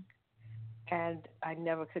shadowing, and I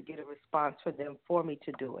never could get a response from them for me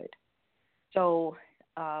to do it. So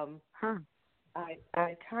I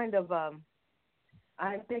kind of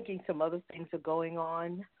I'm thinking some other things are going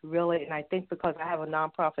on, really, and I think because I have a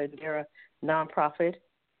nonprofit and they're a nonprofit,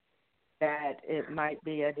 that it might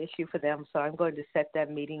be an issue for them. So I'm going to set that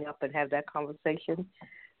meeting up and have that conversation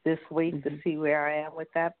this week to see where I am with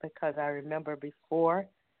that, because I remember before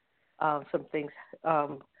some things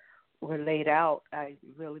were laid out. I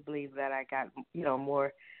really believe that I got,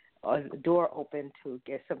 more door open to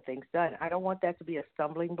get some things done. I don't want that to be a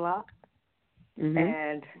stumbling block,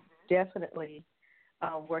 and definitely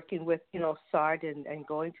working with, SARD and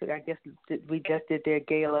going to, I guess we just did their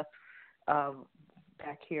gala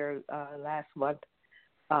back here last month,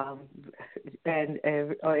 and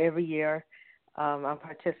every year I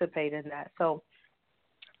participate in that. So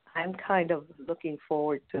I'm kind of looking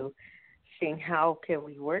forward to seeing how can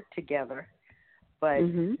we work together. But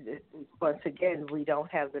once again, we don't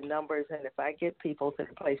have the numbers, and if I get people to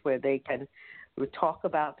the place where they can talk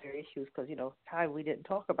about their issues, because, time we didn't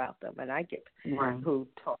talk about them, and I get who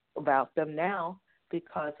talk about them now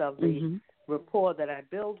because of the rapport that I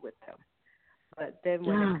build with them. But then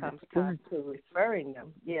when it comes time to referring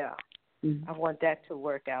them, I want that to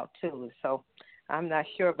work out too. So I'm not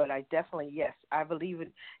sure, but I definitely, I believe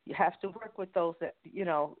you have to work with those that,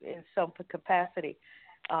 in some capacity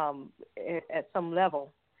at some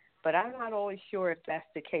level. But I'm not always sure if that's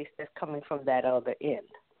the case that's coming from that other end,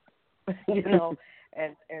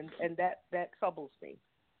 and that troubles me.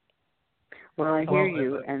 Well, I hear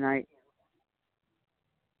you, and I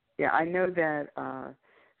know that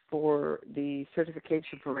for the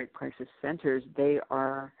certification for rape crisis centers, they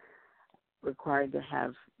are required to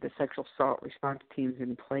have the sexual assault response teams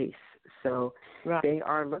in place. So they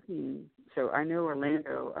are looking. So I know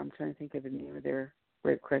Orlando, I'm trying to think of the name of their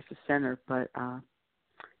rape crisis center, but I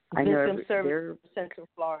know they're Central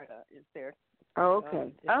Florida is there. Oh,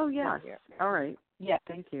 okay. All right. Yeah.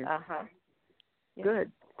 Thank you. Yeah.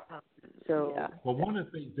 Good. Well, one of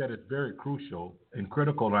the things that is very crucial and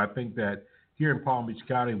critical, and I think that here in Palm Beach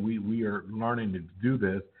County we are learning to do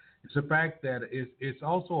this, is the fact that it's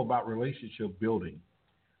also about relationship building.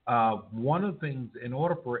 One of the things, in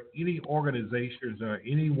order for any organizations or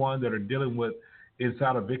anyone that are dealing with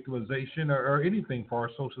inside of victimization or anything for our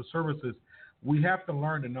social services, we have to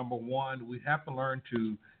learn to, number one, we have to learn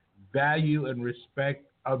to value and respect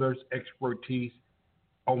others' expertise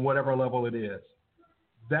on whatever level it is.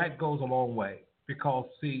 That goes a long way because,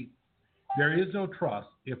 see, there is no trust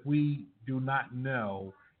if we do not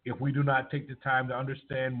know, if we do not take the time to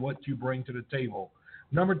understand what you bring to the table.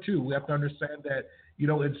 Number two, we have to understand that,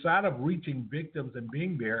 inside of reaching victims and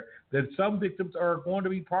being there, that some victims are going to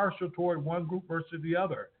be partial toward one group versus the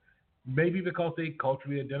other. Maybe because they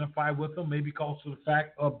culturally identify with them, maybe because of the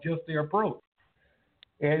fact of just their approach.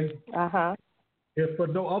 And if for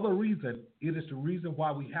no other reason, it is the reason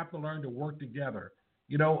why we have to learn to work together.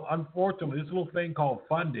 Unfortunately, this little thing called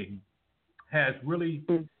funding has really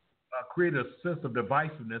created a sense of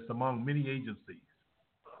divisiveness among many agencies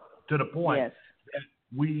to the point that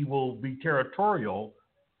we will be territorial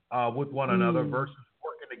with one another versus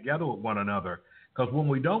working together with one another. Because when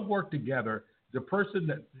we don't work together, the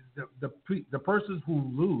person the persons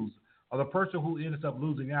who lose or the person who ends up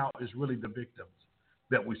losing out is really the victims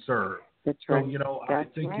that we serve. That's right. So, I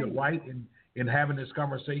think you're right in having this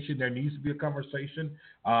conversation. There needs to be a conversation.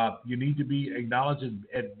 You need to be acknowledged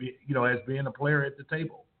as being a player at the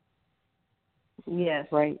table. Yes.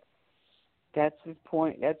 Right. That's the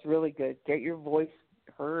point. That's really good. Get your voice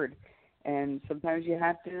heard. And sometimes you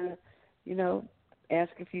have to,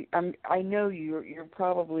 ask if you, I know you're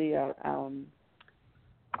probably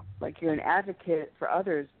like you're an advocate for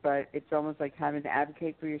others, but it's almost like having to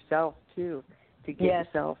advocate for yourself too, to get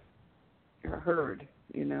yourself heard,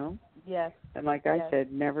 Yes. And like I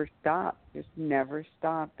said, never stop. Just never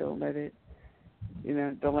stop. Don't let it,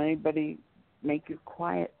 don't let anybody make you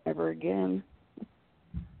quiet ever again.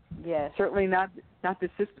 Yes. Certainly not the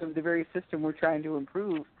system, the very system we're trying to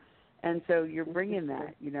improve. And so you're bringing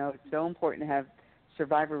that, it's so important to have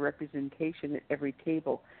survivor representation at every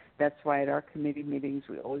table. that's why at our committee meetings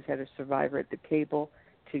we always had a survivor at the table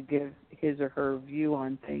to give his or her view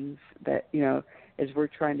on things that, as we're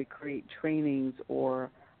trying to create trainings or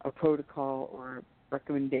a protocol or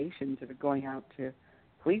recommendations that are going out to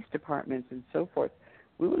police departments and so forth.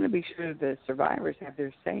 We want to be sure the survivors have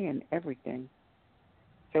their say in everything.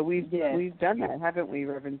 So we've done that, haven't we,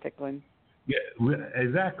 Reverend Thicklin? Yeah,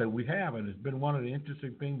 exactly. We have, and it's been one of the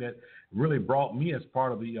interesting things that really brought me as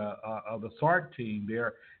part of the SART team.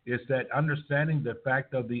 There is that understanding the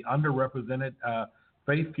fact of the underrepresented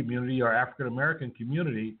faith community or African American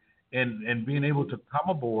community, and being able to come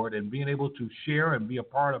aboard and being able to share and be a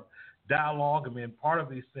part of dialogue and being part of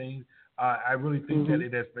these things. I really think that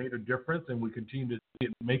it has made a difference, and we continue to see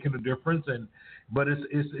it making a difference. But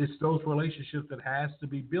it's those relationships that has to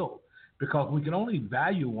be built, because we can only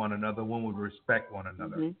value one another when we respect one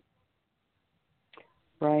another.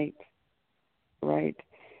 Right.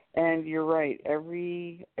 And you're right.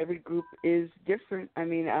 Every group is different. I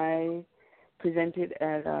mean, I presented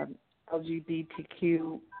at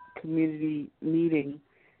LGBTQ community meeting,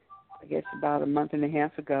 I guess about a month and a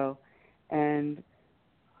half ago, and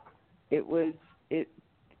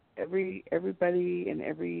everybody in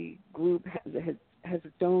every group has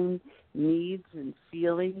its own needs and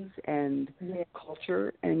feelings and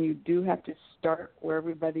culture, and you do have to start where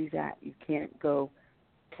everybody's at. You can't go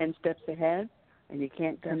 10 steps ahead, and you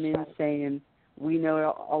can't come in saying, we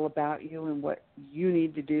know all about you and what you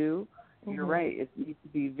need to do. You're right. It needs to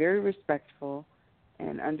be very respectful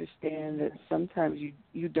and understand that sometimes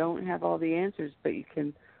you don't have all the answers, but you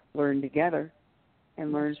can learn together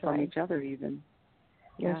and learn from each other even.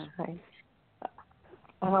 That's right.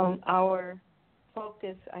 Our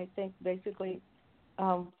focus, I think, basically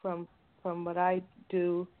from what I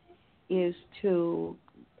do is to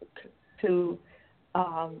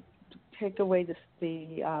take away the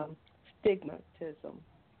stigmatism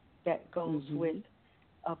that goes with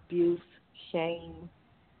abuse, shame,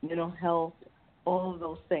 mental health, all of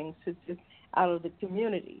those things out of the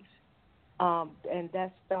communities. And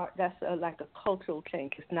that's like a cultural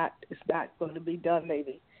change. It's not going to be done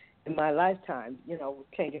maybe in my lifetime,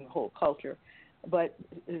 changing the whole culture, but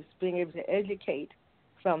it's being able to educate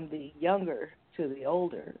from the younger to the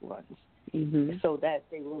older ones, so that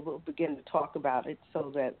they will begin to talk about it,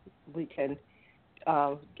 so that we can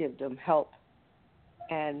give them help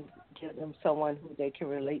and give them someone who they can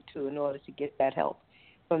relate to in order to get that help.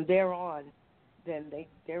 From there on, then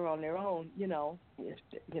they're on their own,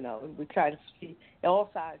 we try to see all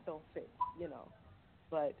sides don't fit,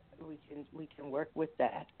 but we can work with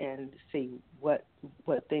that and see what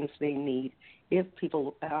things they need if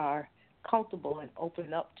people are comfortable and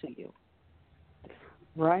open up to you.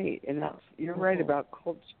 Right, and you're right about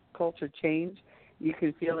culture change. You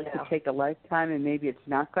can feel it could take a lifetime, and maybe it's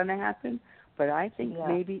not going to happen, but I think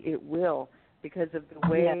maybe it will, because of the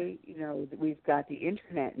way that we've got the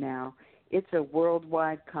internet now. It's a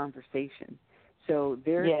worldwide conversation. So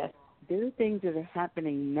there are things that are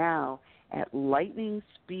happening now at lightning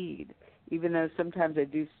speed, even though sometimes I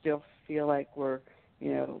do still feel like we're,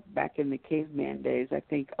 back in the caveman days. I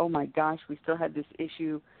think, oh, my gosh, we still had this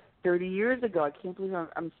issue 30 years ago. I can't believe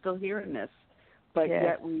I'm still hearing this. But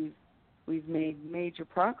yet we've made major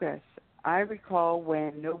progress. I recall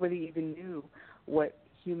when nobody even knew what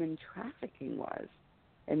human trafficking was.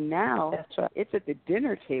 And now it's at the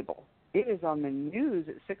dinner table. It is on the news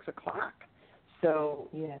at 6 o'clock. So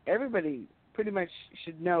everybody pretty much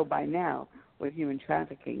should know by now what human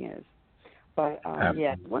trafficking is. But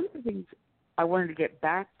one of the things I wanted to get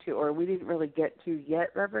back to, or we didn't really get to yet,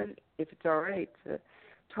 Reverend, if it's all right, to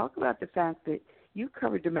talk about the fact that you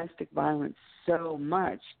cover domestic violence so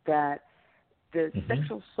much that the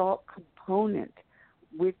sexual assault component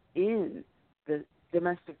within the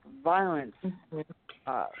domestic violence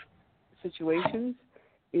situations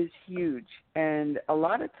is huge. And a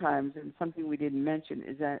lot of times, and something we didn't mention,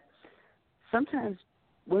 is that sometimes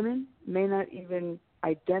women may not even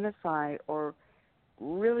identify or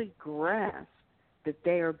really grasp that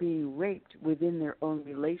they are being raped within their own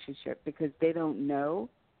relationship, because they don't know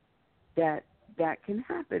that that can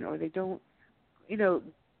happen, or they don't, if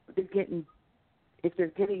they're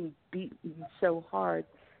getting beaten so hard,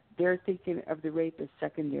 they're thinking of the rape as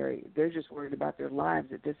secondary. They're just worried about their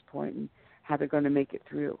lives at this point and how they're going to make it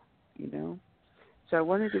through, So I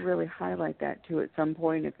wanted to really highlight that too at some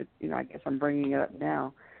point. If it, I guess I'm bringing it up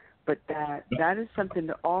now, but that is something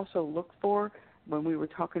to also look for when we were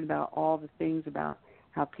talking about all the things about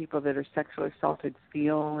how people that are sexually assaulted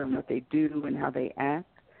feel and what they do and how they act.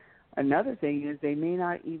 Another thing is they may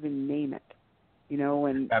not even name it,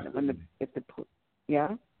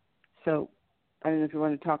 So I don't know if you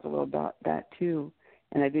want to talk a little about that too,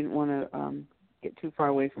 and I didn't want to get too far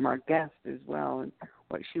away from our guest as well and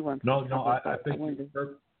what she wants to cover. I think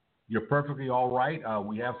you're perfectly all right.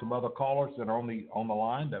 We have some other callers that are on the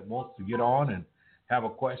line that wants to get on and have a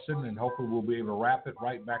question, and hopefully we'll be able to wrap it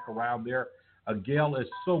right back around there. Gail, it's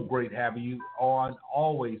so great having you on.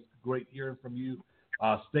 Always great hearing from you.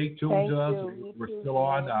 Stay tuned to us. We're still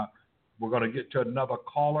on. We're going to get to another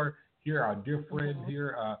caller here, our dear friend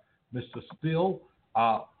here, Mr. Still.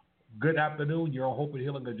 Good afternoon. You're on Hope and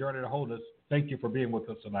Healing, A Journey to Wholeness. Thank you for being with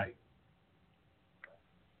us tonight.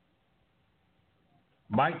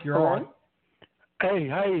 Mike, you're on. Hey,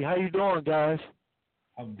 how you doing, guys?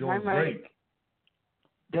 I'm doing great.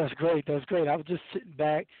 That's great. I was just sitting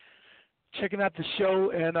back, checking out the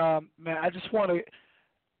show, and man, I just want to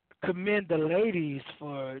commend the ladies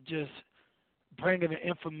for just bringing the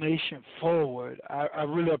information forward. I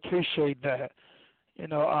really appreciate that.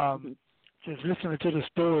 Just listening to the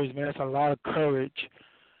stories, man, it's a lot of courage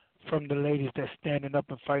from the ladies that's standing up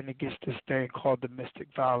and fighting against this thing called domestic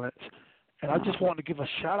violence. And I just want to give a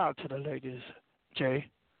shout out to the ladies, Jay.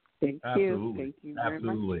 Thank you. Thank you very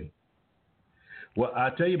much. Well, I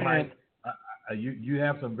tell you, Mike, you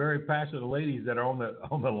have some very passionate ladies that are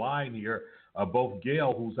on the line here. Both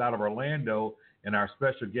Gail, who's out of Orlando, and our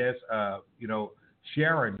special guest,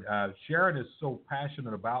 Sharon. Sharon is so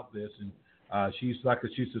passionate about this, and she's a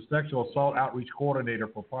sexual assault outreach coordinator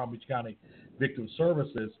for Palm Beach County Victim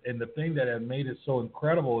Services. And the thing that has made it so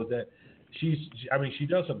incredible is that she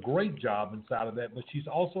does a great job inside of that, but she's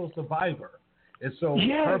also a survivor, and so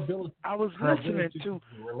her ability, to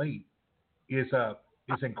relate is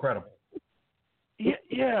incredible.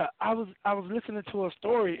 Yeah. I was listening to her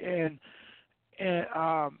story, and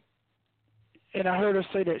I heard her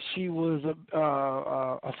say that she was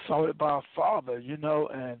assaulted by her father,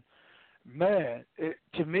 and man,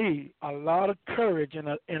 to me, a lot of courage and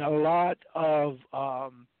a lot of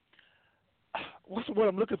what's the word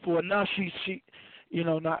I'm looking for? Now she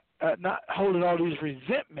not holding all these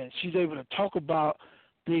resentments. She's able to talk about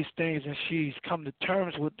these things, and she's come to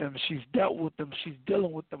terms with them. She's dealt with them. She's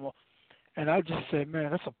dealing with them. And I just said,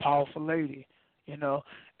 man, that's a powerful lady, And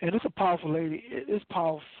it's a powerful lady. It's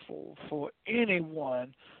powerful for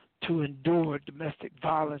anyone to endure domestic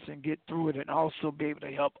violence and get through it, and also be able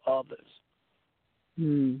to help others.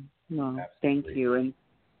 Well, thank you. And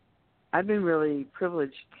I've been really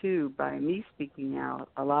privileged, too, by me speaking out.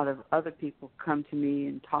 A lot of other people come to me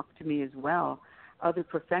and talk to me as well, other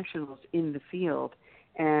professionals in the field.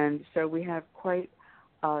 And so we have quite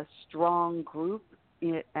a strong group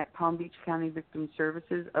at Palm Beach County Victim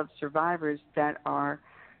Services of survivors that are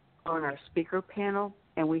on our speaker panel.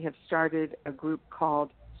 And we have started a group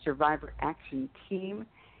called Survivor Action Team,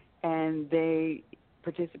 and they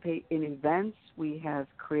participate in events. We have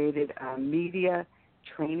created a media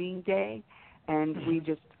training day, and we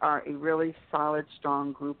just are a really solid,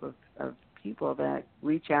 strong group of people that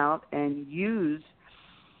reach out and use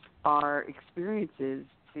our experiences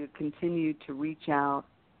to continue to reach out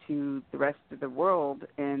to the rest of the world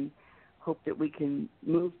and hope that we can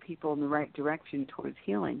move people in the right direction towards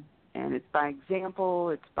healing. And it's by example,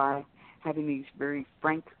 it's by having these very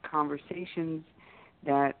frank conversations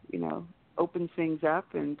that, opens things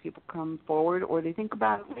up and people come forward, or they think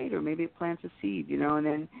about it later. Maybe it plants a seed, and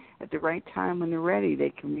then at the right time when they're ready, they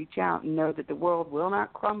can reach out and know that the world will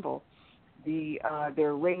not crumble,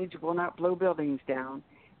 their rage will not blow buildings down,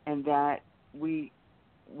 and that we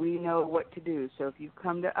know what to do. So if you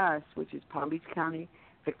come to us, which is Palm Beach County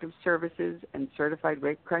Victim Services and Certified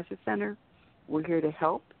Rape Crisis Center, we're here to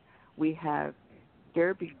help. We have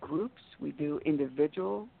therapy groups. We do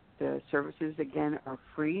individual. The services, again, are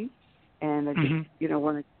free. And I just,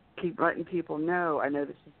 want to keep letting people know. I know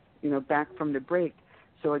this is, back from the break.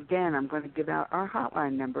 So, again, I'm going to give out our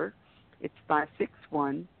hotline number. It's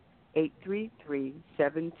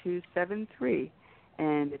 561-833-7273.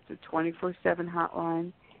 And it's a 24/7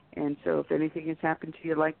 hotline. And so if anything has happened to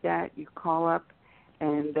you like that, you call up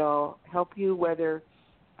and they'll help you, whether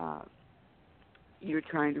you're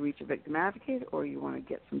trying to reach a victim advocate or you want to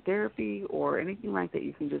get some therapy or anything like that.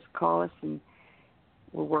 You can just call us and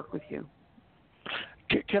we'll work with you.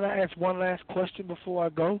 Can I ask one last question before I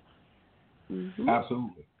go?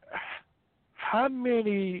 Absolutely. How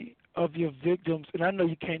many of your victims, and I know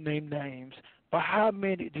you can't name names, but how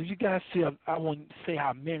many, do you guys see, I won't say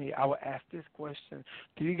how many, I will ask this question.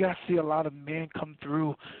 Do you guys see a lot of men come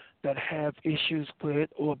through that have issues with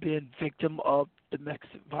or been victim of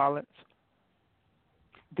domestic violence?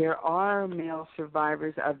 There are male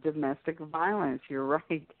survivors of domestic violence. You're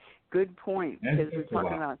right. Good point. Because we're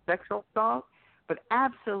talking about sexual assault, but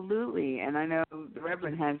absolutely. And I know the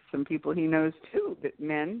Reverend has some people he knows too, that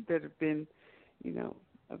men that have been,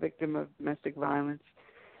 a victim of domestic violence.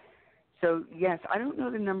 So, yes, I don't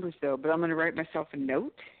know the numbers, though, but I'm going to write myself a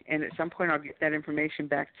note, and at some point I'll get that information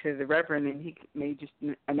back to the Reverend, and he may just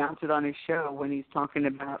announce it on his show when he's talking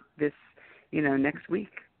about this, next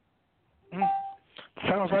week.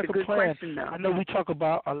 Sounds like a plan. Question, I know we talk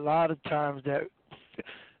about a lot of times that,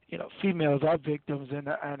 females are victims, and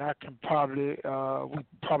I can probably, we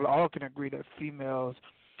probably all can agree that females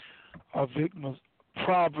are victims.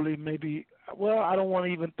 Probably, maybe. Well, I don't want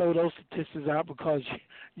to even throw those statistics out because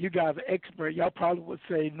you guys are expert. Y'all probably would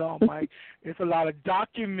say, no, Mike, it's a lot of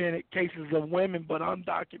documented cases of women, but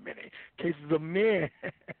undocumented cases of men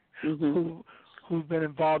who've been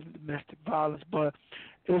involved in domestic violence. But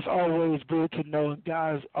it's always good to know, and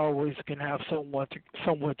guys always can have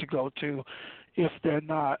somewhere to go to if they're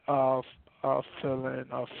not feeling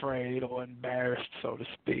afraid or embarrassed, so to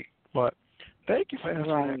speak. But thank you for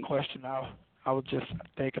answering that question. I was just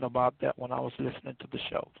thinking about that when I was listening to the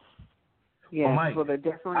show. Yeah, well, Mike, they're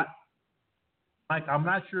definitely. Mike, I'm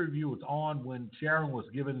not sure if you was on when Sharon was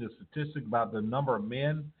giving the statistic about the number of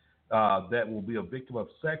men that will be a victim of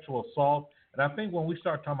sexual assault. And I think when we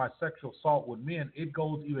start talking about sexual assault with men, it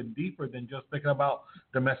goes even deeper than just thinking about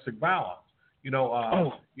domestic violence.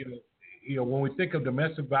 When we think of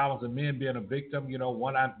domestic violence and men being a victim,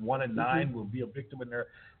 one in nine will be a victim in their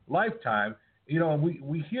lifetime. And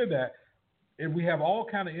we hear that. And we have all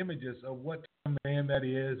kind of images of what kind of man that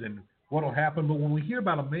is and what will happen. But when we hear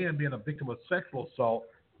about a man being a victim of sexual assault,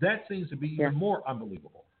 that seems to be even more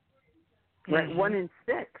unbelievable. Right, 1 in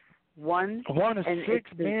 6. One in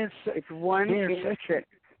 6 men. It's 1 in 6.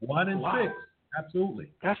 1 in 6,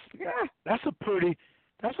 absolutely. That's a pretty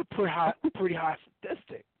high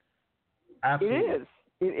statistic. Absolutely.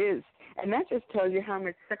 It is, and that just tells you how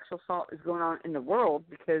much sexual assault is going on in the world.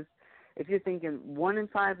 Because if you're thinking 1 in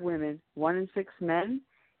 5 women, 1 in 6 men,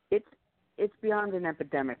 it's beyond an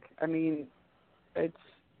epidemic. I mean,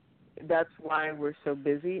 that's why we're so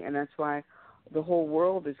busy, and that's why the whole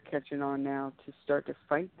world is catching on now to start to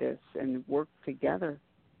fight this and work together.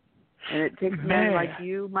 And it takes men like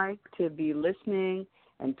you, Mike, to be listening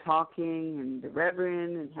and talking, and the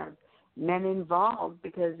Reverend, and have men involved,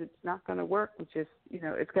 because it's not going to work with just,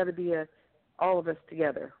 it's got to be all of us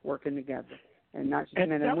together, working together, and not just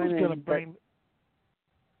men and women.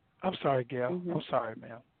 I'm sorry, Gail. I'm sorry,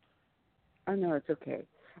 ma'am. Oh, no, it's okay.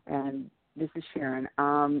 And this is Sharon.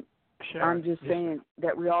 Sharon, I'm just saying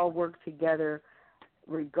that we all work together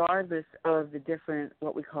regardless of the different,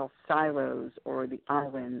 what we call silos or the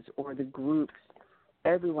islands or the groups.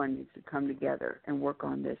 Everyone needs to come together and work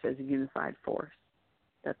on this as a unified force.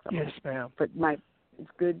 That's all. Yes, ma'am. But, Mike, it's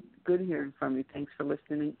good hearing from you. Thanks for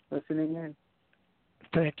listening in.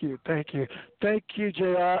 Thank you,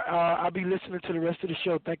 JR. I'll be listening to the rest of the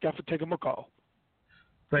show. Thank y'all for taking my call.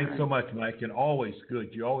 Thanks so much, Mike, and always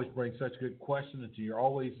good. You always bring such good questions, and you're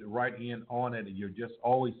always right in on it, and you're just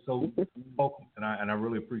always so focused, and I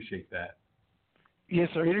really appreciate that. Yes,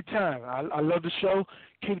 sir. Anytime. I love the show.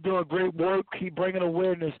 Keep doing great work. Keep bringing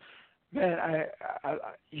awareness. Man,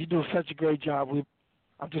 you do such a great job.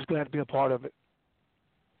 I'm just glad to be a part of it.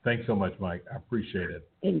 Thanks so much, Mike. I appreciate it.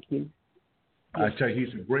 Thank you. I tell you,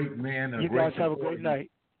 he's a great man. And you guys have a great night.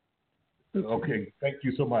 Okay, thank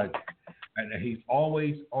you so much. And he's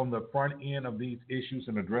always on the front end of these issues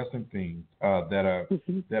and addressing things that are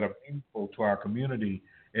meaningful to our community.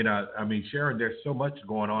 And Sharon, there's so much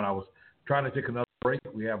going on. I was trying to take another break.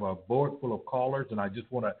 We have a board full of callers, and I just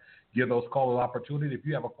want to give those callers opportunity. If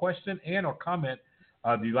you have a question and or comment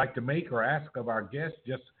you'd like to make or ask of our guests,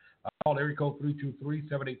 just call area code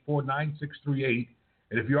 323-784-9638.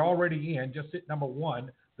 And if you're already in, just hit the number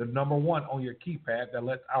one on your keypad. That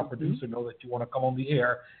lets our producer know that you want to come on the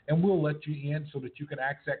air, and we'll let you in so that you can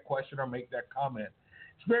ask that question or make that comment.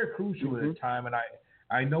 It's very crucial at this time, and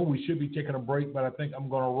I know we should be taking a break, but I think I'm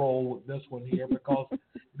going to roll with this one here because,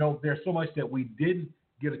 there's so much that we didn't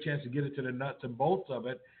get a chance to get into the nuts and bolts of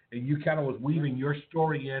it, and you kind of was weaving your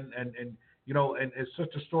story in, and it's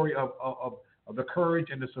such a story of the courage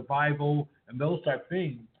and the survival and those type of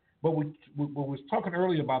things. But we was talking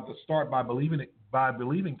earlier about the Start by Believing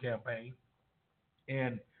campaign,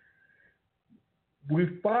 and we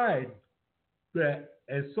find that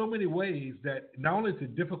in so many ways that not only is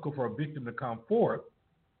it difficult for a victim to come forth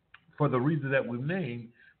for the reason that we've named,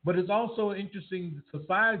 but it's also interesting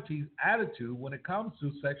society's attitude when it comes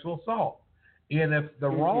to sexual assault. And if the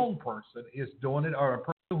wrong person is doing it, or a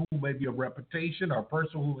person who may be of reputation, or a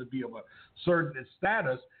person who would be of a certain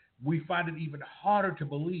status, we find it even harder to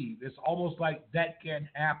believe. It's almost like that can't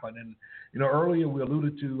happen. And, earlier we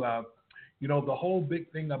alluded to, the whole big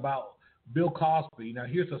thing about Bill Cosby. Now,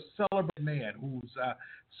 here's a celebrated man who's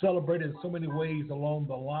celebrated in so many ways along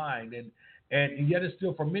the line, and yet it's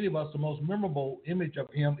still, for many of us, the most memorable image of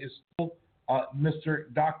him is still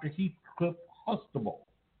Mr. Dr. Heathcliff Huxtable.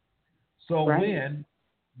 So right.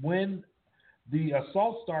 when the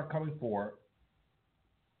assaults start coming forth,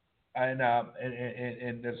 and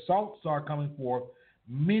the assaults start coming forth,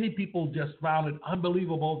 many people just found it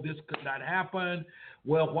unbelievable. This could not happen.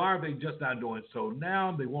 Well, why are they just not doing so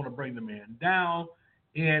now? They want to bring the man down.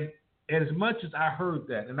 And as much as I heard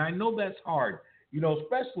that, and I know that's hard,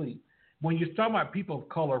 especially when you're talking about people of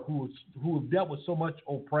color who have dealt with so much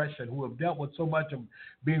oppression, who have dealt with so much of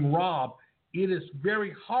being robbed, it is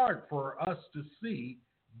very hard for us to see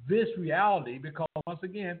this reality because, once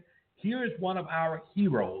again, here is one of our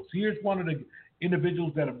heroes. Here's one of the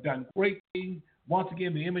individuals that have done great things. Once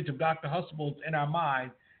again, the image of Dr. Huxtable is in our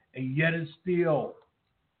mind, and yet and still,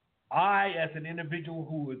 I, as an individual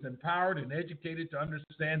who is empowered and educated to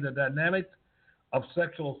understand the dynamics of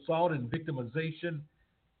sexual assault and victimization,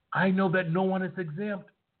 I know that no one is exempt.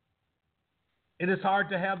 It is hard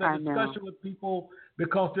to have that discussion with people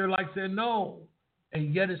because they're like saying no,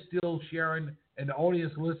 and yet it's still sharing, and the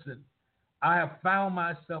audience listen. I have found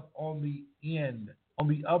myself on the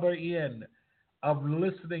other end of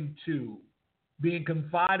listening to, being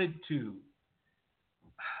confided to,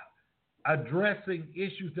 addressing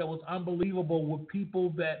issues that was unbelievable with people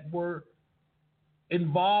that were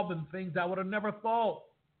involved in things I would have never thought.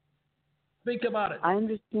 Think about it. I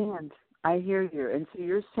understand. I hear you. And so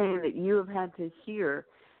you're saying that you have had to hear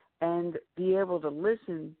and be able to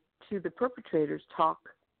listen to the perpetrators talk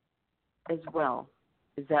as well.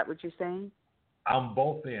 Is that what you're saying? On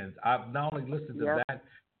both ends. I've not only listened to that,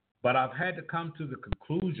 but I've had to come to the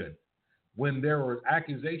conclusion when there was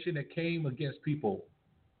accusation that came against people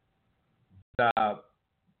that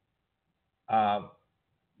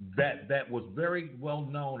was very well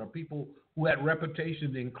known, or people who had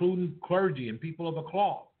reputations, including clergy and people of the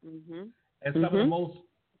cloth, and some of the most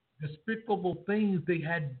despicable things they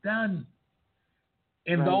had done.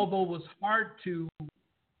 And although it was hard to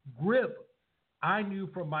grip, I knew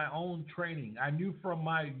from my own training, I knew from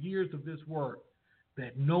my years of this work,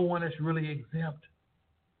 that no one is really exempt.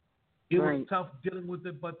 It was tough dealing with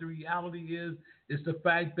it, but the reality is the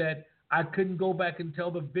fact that I couldn't go back and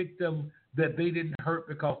tell the victim that they didn't hurt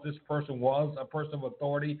because this person was a person of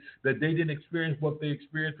authority, that they didn't experience what they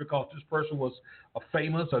experienced because this person was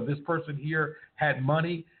famous or this person here had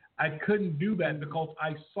money. I couldn't do that because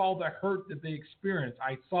I saw the hurt that they experienced.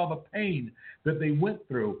 I saw the pain that they went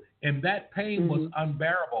through, and that pain was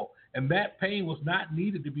unbearable. And that pain was not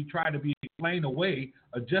needed to be tried to be explained away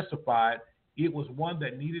or justified. It was one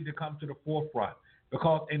that needed to come to the forefront,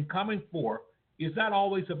 because in coming forth, it's not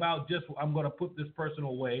always about just, I'm going to put this person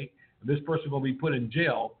away, this person will be put in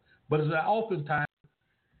jail, but it's oftentimes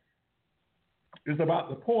it's about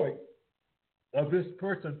the point of this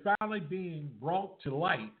person finally being brought to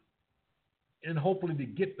light and hopefully to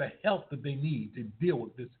get the help that they need to deal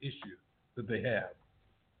with this issue that they have.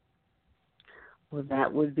 Well,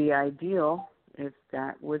 that would be ideal if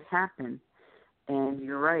that would happen. And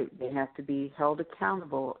you're right, they have to be held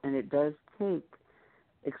accountable, and it does take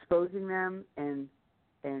exposing them and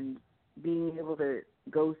being able to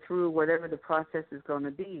go through whatever the process is going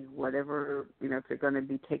to be, whatever, if they're going to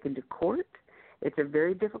be taken to court. It's a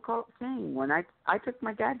very difficult thing. When I took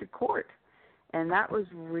my dad to court, and that was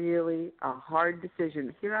really a hard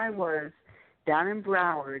decision. Here I was down in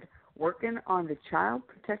Broward working on the child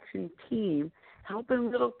protection team,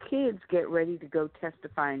 helping little kids get ready to go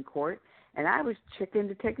testify in court, and I was chicken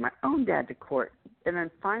to take my own dad to court. And then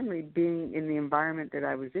finally, being in the environment that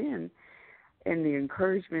I was in, and the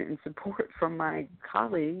encouragement and support from my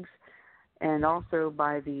colleagues, and also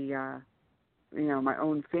by the, my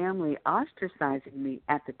own family ostracizing me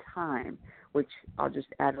at the time, which I'll just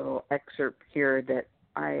add a little excerpt here that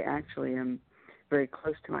I actually am very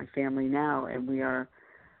close to my family now, and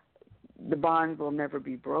the bond will never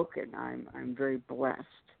be broken. I'm very blessed,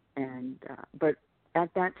 and but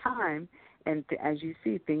at that time, and as you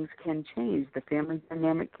see, things can change. The family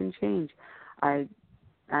dynamic can change. I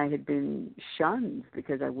had been shunned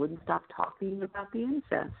because I wouldn't stop talking about the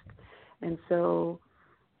incest. And so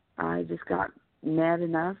I just got mad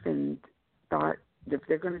enough and thought, if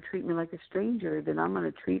they're going to treat me like a stranger, then I'm going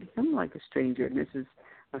to treat him like a stranger. And this is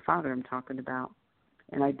my father I'm talking about.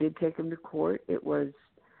 And I did take him to court. It was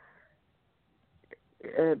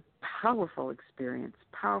a powerful experience,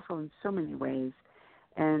 powerful in so many ways.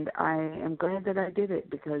 And I am glad that I did it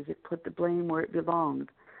because it put the blame where it belonged.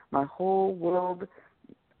 My whole world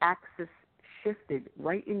axis shifted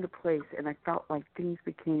right into place, and I felt like things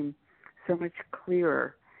became so much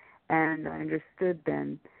clearer. And I understood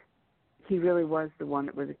then he really was the one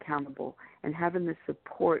that was accountable. And having the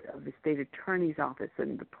support of the state attorney's office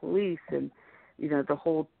and the police and, the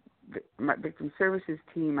whole my victim services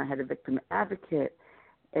team, I had a victim advocate.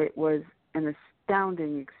 It was an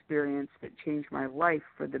astounding experience that changed my life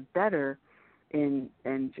for the better and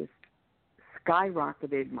just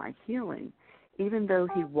skyrocketed my healing. Even though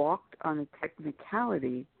he walked on a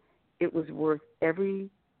technicality, it was worth every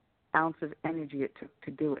ounce of energy it took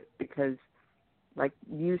to do it, because like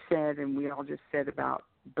you said and we all just said about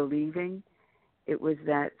believing, it was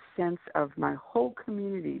that sense of my whole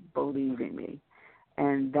community believing me,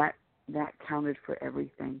 and that counted for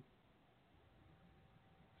everything.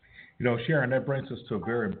 Sharon, that brings us to a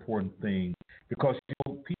very important thing, because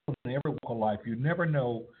people in every walk of life, you never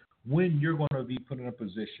know when you're going to be put in a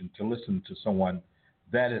position to listen to someone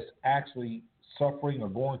that is actually suffering or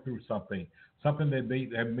going through something that they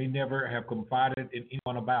may never have confided in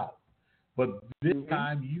anyone about. But this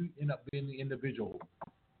time you end up being the individual.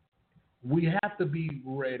 We have to be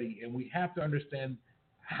ready, and we have to understand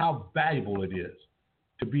how valuable it is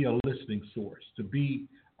to be a listening source, to be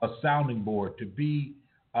a sounding board, to be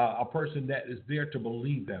a person that is there to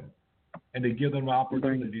believe them and to give them an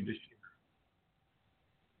opportunity to share.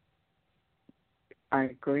 I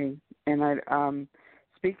agree. And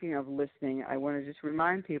speaking of listening, I want to just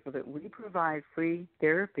remind people that we provide free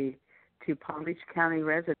therapy to Palm Beach County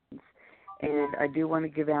residents. And I do want to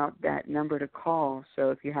give out that number to call.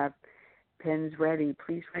 So if you have pens ready,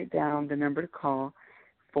 please write down the number to call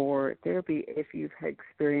for therapy if you've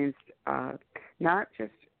experienced not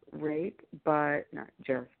just rape, but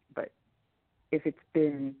if it's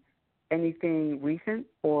been anything recent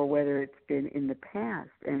or whether it's been in the past.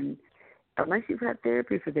 And unless you've had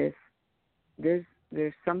therapy for this, there's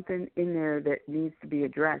something in there that needs to be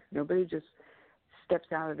addressed. Nobody just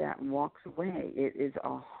steps out of that and walks away. It is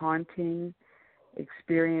a haunting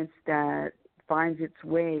experience that finds its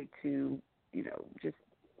way to, just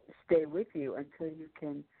stay with you until you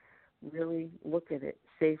can really look at it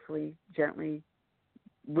safely, gently,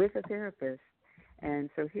 with a therapist. And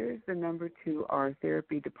so here's the number to our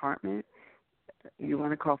therapy department. You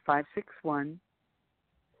want to call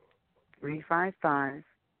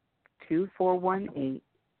 561-355-2418,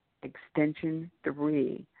 extension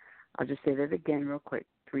 3. I'll just say that again real quick.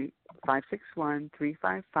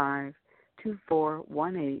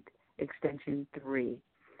 561-355-2418, extension 3.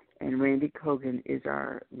 And Randy Kogan is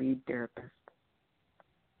our lead therapist.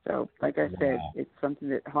 So, like I said, it's something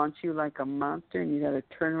that haunts you like a monster, and you got to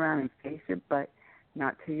turn around and face it, but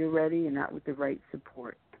not till you're ready and not with the right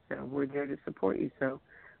support. So we're there to support you. So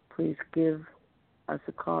please give us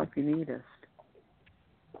a call if you need us.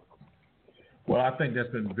 Well, I think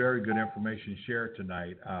that's been very good information shared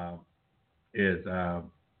tonight.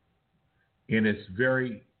 And it's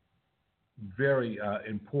very, very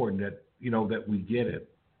important that that we get it,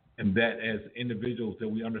 and that as individuals that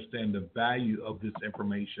we understand the value of this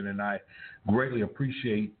information. And I greatly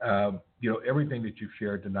appreciate everything that you've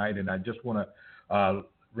shared tonight. And I just want to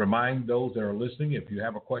remind those that are listening, if you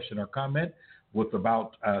have a question or comment, with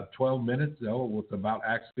about 12 minutes, with about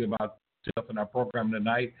stuff in our program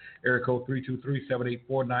tonight, area code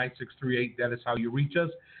 323-784-9638. That is how you reach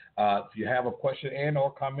us. If you have a question and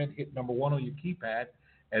or comment, hit number 1 on your keypad,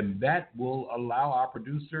 and that will allow our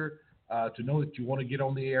producer to know that you want to get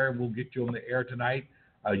on the air, and we'll get you on the air tonight.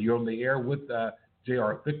 You're on the air with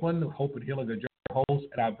J.R. Thicklin, Hope and Healing, your host,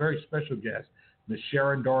 and our very special guest, Ms.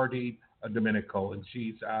 Sharon Daugherty Domenico, and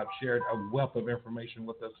she's shared a wealth of information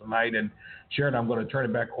with us tonight. And Sharon, I'm going to turn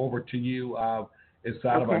it back over to you. I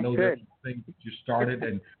know there's things that you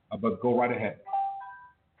started, but go right ahead.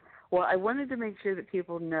 Well, I wanted to make sure that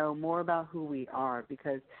people know more about who we are,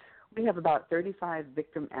 because we have about 35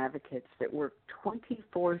 victim advocates that work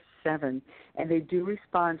 24/7, and they do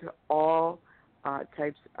respond to all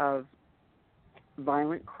types of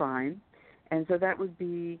violent crime. And so that would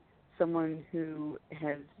be someone who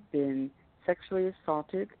has been sexually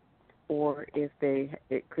assaulted, or it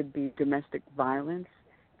could be domestic violence,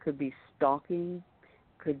 could be stalking,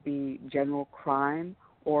 could be general crime,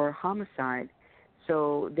 or homicide.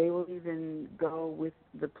 So they will even go with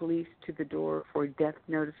the police to the door for death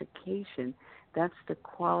notification. That's the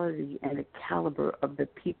quality and the caliber of the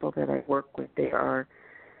people that I work with. They are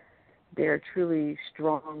truly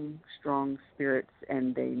strong spirits,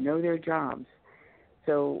 and they know their jobs.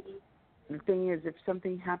 So the thing is, if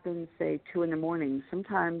something happens, say 2 a.m,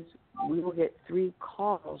 sometimes we will get 3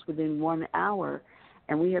 calls within 1 hour,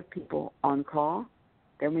 and we have people on call,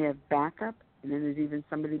 then we have backup, and then there's even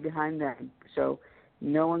somebody behind them. So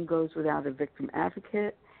no one goes without a victim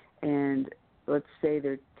advocate, and let's say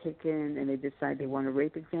they're taken and they decide they want a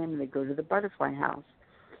rape exam and they go to the butterfly house.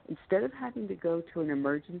 Instead of having to go to an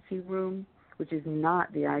emergency room, which is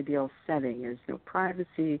not the ideal setting, there's no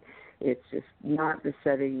privacy, it's just not the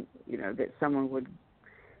setting, that someone would,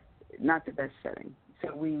 not the best setting.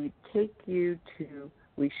 So we take you to,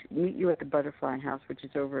 meet you at the Butterfly House, which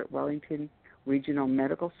is over at Wellington Regional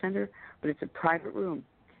Medical Center, but it's a private room,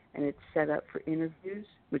 and it's set up for interviews,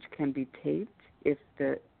 which can be taped if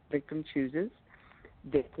the victim chooses.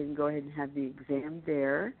 They can go ahead and have the exam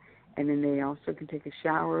there, and then they also can take a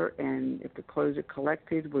shower, and if the clothes are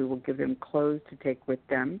collected, we will give them clothes to take with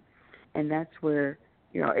them. And that's where,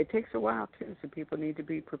 it takes a while, too, so people need to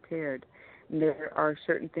be prepared. And there are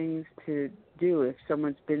certain things to do. If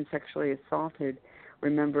someone's been sexually assaulted,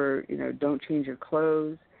 remember, don't change your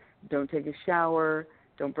clothes, don't take a shower,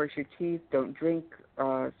 don't brush your teeth, don't drink,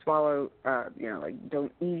 swallow,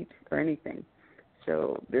 don't eat or anything.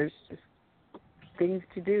 So there's just things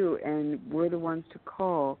to do, and we're the ones to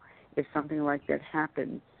call if something like that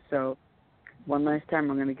happens. So one last time,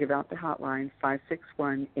 I'm going to give out the hotline,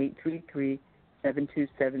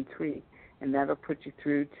 561-833-7273, and that'll put you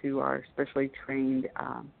through to our specially trained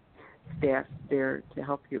staff there to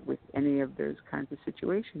help you with any of those kinds of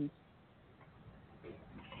situations.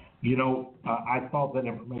 I thought that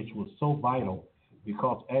information was so vital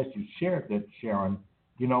because as you shared that, Sharon,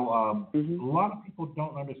 a lot of people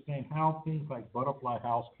don't understand how things like Butterfly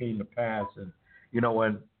House came to pass, and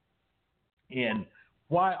and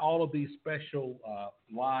why all of these special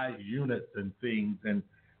live units and things, and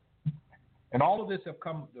all of this have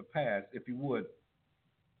come to pass, if you would,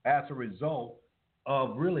 as a result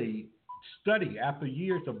of really study after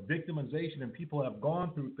years of victimization, and people have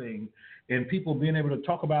gone through things, and people being able to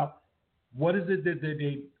talk about what is it that they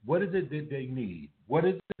need, what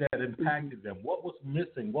is it that impacted them, what was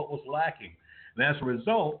missing, what was lacking, and as a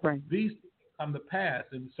result, these things come to pass.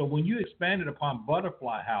 And so when you expanded upon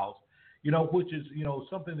Butterfly House, which is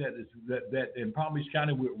something that in Palm Beach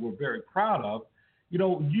County we're very proud of.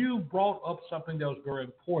 You brought up something that was very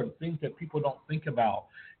important, things that people don't think about.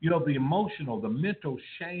 The emotional, the mental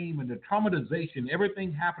shame, and the traumatization,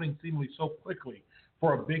 everything happening seemingly so quickly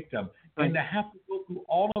for a victim, and to have to go through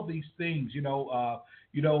all of these things, to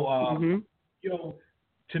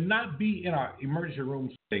not be in our emergency room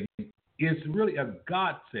thing is really a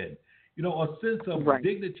godsend. A sense of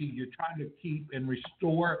dignity you're trying to keep and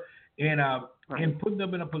restore, and put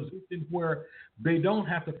them in a position where they don't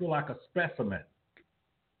have to feel like a specimen.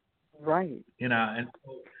 Right. And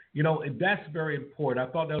so, that's very important.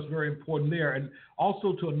 I thought that was very important there. And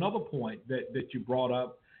also to another point that you brought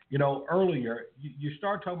up, earlier, you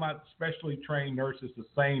start talking about specially trained nurses, the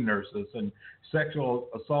SANE nurses, and sexual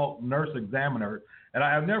assault nurse examiner. And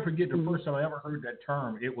I'll never forget the first time I ever heard that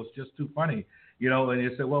term. It was just too funny, and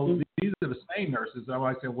they said, well, these are the SANE nurses. And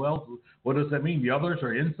I said, well, what does that mean? The others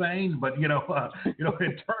are insane? But, in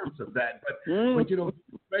terms of that. But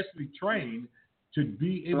especially trained to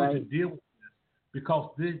be able to deal with this, because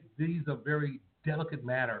these are very delicate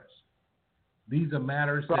matters. These are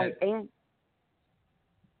matters that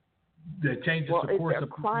changes the course of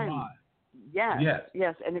crime. Life.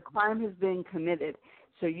 Yes, and a crime has been committed.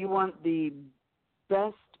 So you want the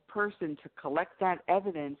best person to collect that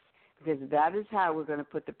evidence, because that is how we're going to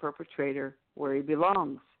put the perpetrator where he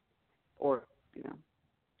belongs. Or,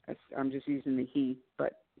 I'm just using the he,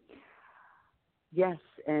 but yes,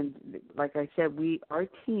 and like I said, our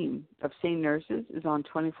team of SANE nurses is on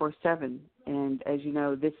 24/7, and as you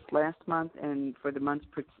know, this last month and for the months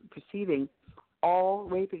preceding, all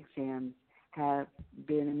rape exams have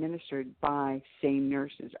been administered by SANE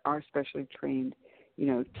nurses, our specially trained,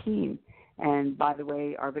 team. And by the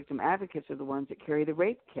way, our victim advocates are the ones that carry the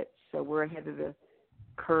rape kits, so we're ahead of the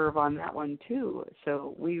curve on that one too.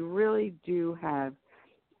 So we really do have,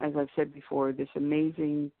 as I've said before, this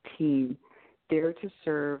amazing team there to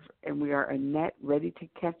serve, and we are a net ready to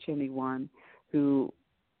catch anyone who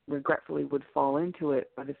regretfully would fall into it.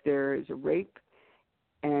 But if there is a rape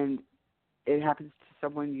and it happens to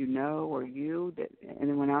someone or you, that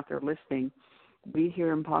anyone out there listening, we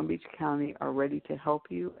here in Palm Beach County are ready to help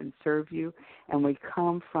you and serve you, and we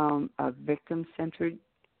come from a victim-centered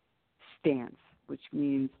stance, which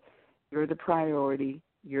means you're the priority,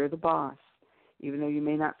 you're the boss. Even though you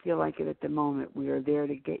may not feel like it at the moment, we are there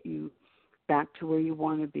to get you back to where you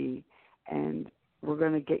want to be, and we're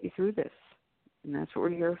going to get you through this, and that's what we're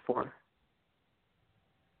here for.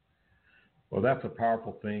 Well, that's a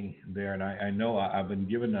powerful thing there, and I know I've been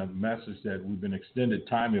given a message that we've been extended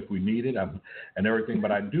time if we need it, and everything.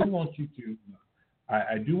 But I do want you to,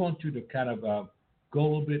 kind of go a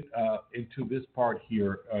little bit into this part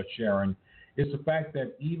here, Sharon. It's the fact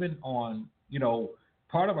that even on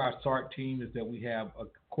part of our SART team is that we have, of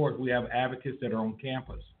course, we have advocates that are on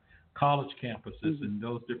campus, college campuses, and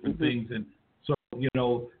those different things. And so,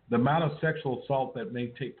 the amount of sexual assault that may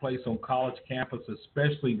take place on college campuses,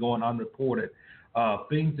 especially going unreported,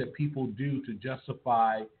 things that people do to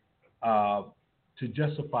justify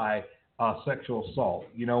sexual assault.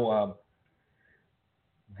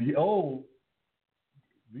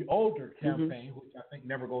 The older campaign, which I think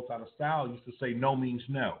never goes out of style, used to say no means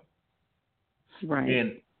no. Right.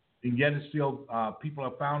 And yet it's still, people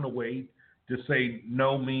have found a way to say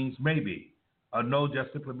no means maybe. No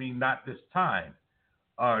just simply means not this time.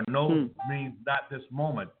 Or no means not this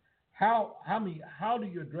moment. How do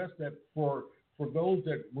you address that for those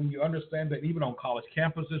that, when you understand that even on college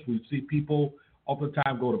campuses, we see people all the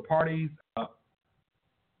time go to parties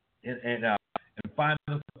and find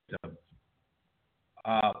themselves.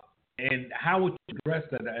 And how would you address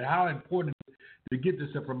that? And how important is it to get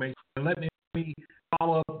this information? And let me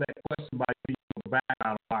follow up that question by giving you a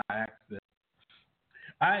background of why I asked this.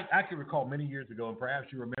 I can recall many years ago, and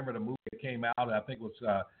perhaps you remember the movie that came out, I think it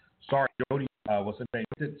was Sorry Jody was the name.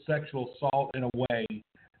 It did sexual assault in a way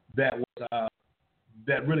that was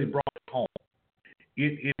that really brought it home.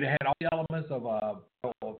 It had all the elements of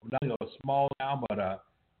not only a small town, but a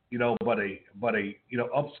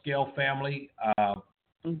upscale family,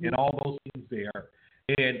 and all those things there.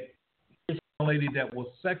 And this lady that was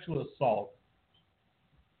sexual assault,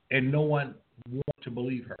 and no one wanted to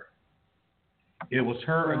believe her. It was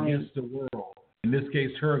her against the world. In this case,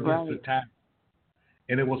 her against the time.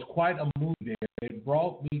 And it was quite a movie there. It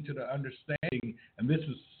brought me to the understanding, and this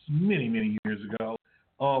was many, many years ago,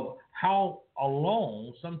 of how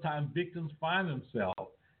alone sometimes victims find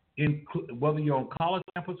themselves, whether you're on college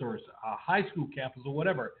campus or a high school campus or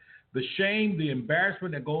whatever. The shame, the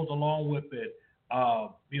embarrassment that goes along with it,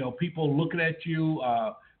 people looking at you,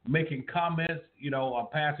 making comments,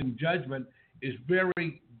 passing judgment is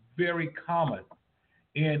very, very common.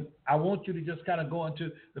 And I want you to just kind of go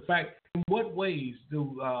into the fact, in what ways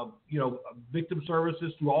do, victim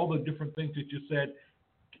services, through all the different things that you said,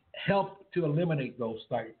 help to eliminate those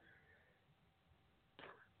things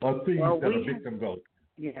or things that a victim goes?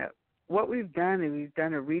 Yeah. What we've done is we've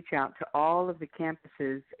done a reach out to all of the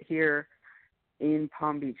campuses here in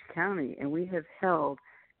Palm Beach County, and we have held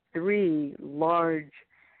 3 large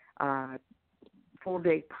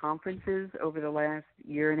full-day conferences over the last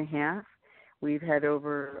year and a half. We've had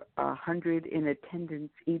over 100 in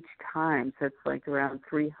attendance each time, so it's like around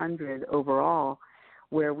 300 overall,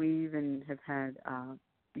 where we even have had,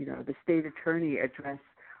 the state attorney address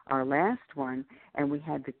our last one, and we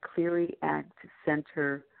had the Clery Act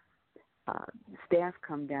Center staff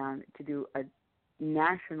come down to do a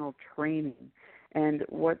national training. And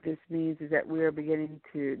what this means is that we are beginning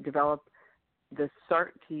to develop the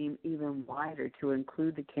SART team even wider to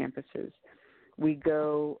include the campuses. We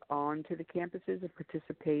go on to the campuses and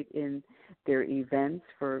participate in their events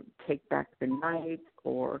for Take Back the Night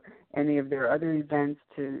or any of their other events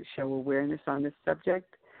to show awareness on this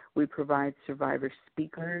subject. We provide survivor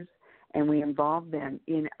speakers, and we involve them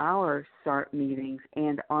in our SART meetings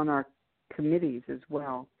and on our committees as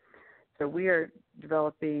well. So we are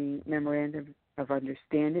developing memorandums of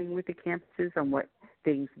understanding with the campuses on what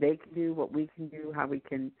things they can do, what we can do, how we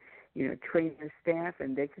can, train their staff,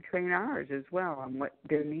 and they can train ours as well on what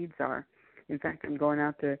their needs are. In fact, I'm going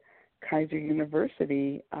out to Kaiser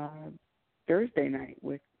University Thursday night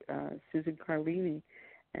with Susan Carlini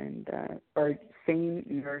and our SANE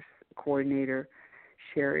nurse coordinator,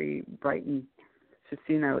 Sherry Brighton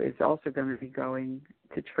Cicino, is also going to be going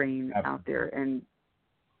to train out there. And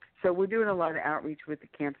so we're doing a lot of outreach with the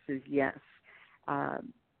campuses, yes.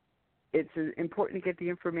 It's important to get the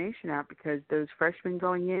information out because those freshmen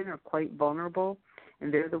going in are quite vulnerable,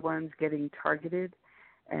 and they're the ones getting targeted.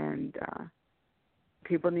 And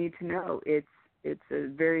people need to know it's a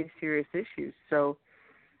very serious issue. So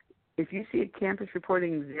if you see a campus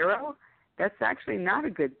reporting 0, that's actually not a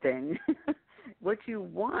good thing. What you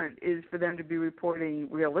want is for them to be reporting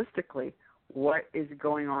realistically what is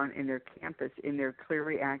going on in their campus, in their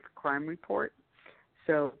Clery Act crime report.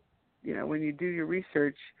 So, when you do your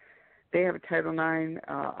research, they have a Title IX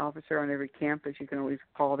officer on every campus. You can always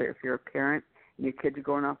call there if you're a parent and your kids are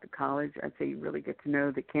going off to college. I'd say you really get to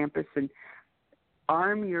know the campus and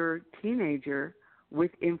arm your teenager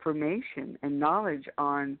with information and knowledge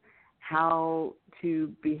on how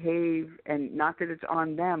to behave, and not that it's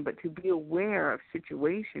on them, but to be aware of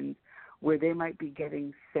situations where they might be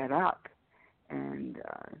getting set up. And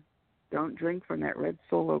don't drink from that red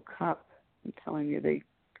Solo cup. I'm telling you, they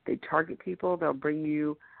target people. They'll bring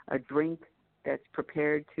you a drink that's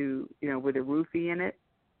prepared to, with a roofie in it,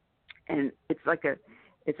 And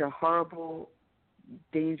it's a horrible,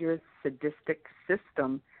 dangerous, sadistic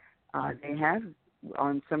system they have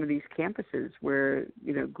on some of these campuses where,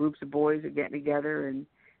 groups of boys are getting together and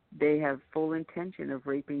they have full intention of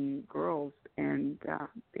raping girls, and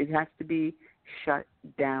it has to be shut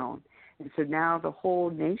down. And so now the whole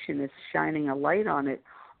nation is shining a light on it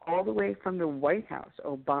all the way from the White House.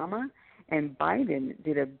 Obama and Biden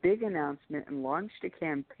did a big announcement and launched a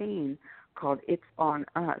campaign called "It's on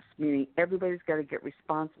Us," meaning everybody's got to get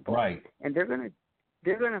responsible. Right. And they're going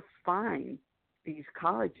to fine these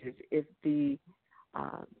colleges if the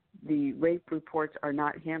rape reports are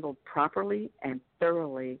not handled properly and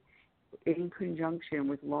thoroughly in conjunction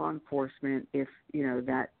with law enforcement, if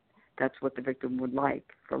that's what the victim would like,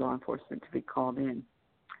 for law enforcement to be called in.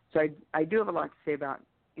 So I do have a lot to say about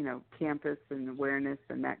campus and awareness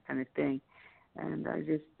and that kind of thing, and I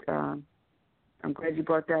just I'm glad you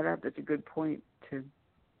brought that up. That's a good point to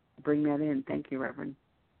bring that in. Thank you, Reverend.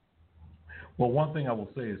 Well, one thing I will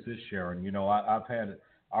say is this, Sharon. I've had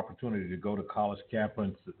opportunity to go to college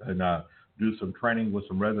campus and do some training with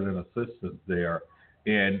some resident assistants there.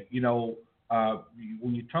 And,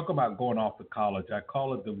 when you talk about going off to college, I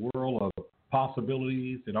call it the world of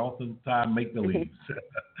possibilities and oftentimes make-believes.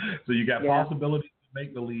 So you got possibilities and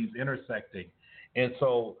make-believes intersecting. And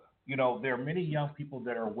so, there are many young people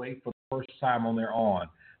that are away for the first time on their own.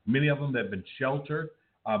 Many of them that have been sheltered.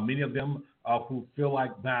 Many of them who feel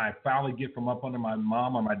like, I finally get from up under my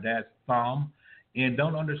mom or my dad's thumb, and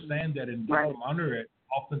don't understand that in getting from under it,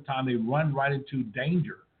 oftentimes they run right into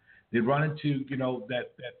danger. They run into,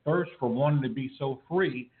 that thirst for wanting to be so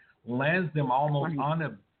free lands them almost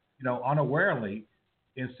unawarely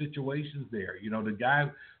in situations there.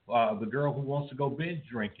 The girl who wants to go binge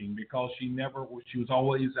drinking because she was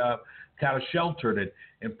always kind of sheltered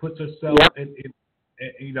and puts herself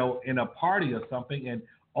in a party or something, and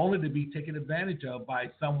only to be taken advantage of by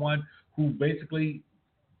someone who basically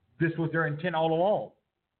this was their intent all along,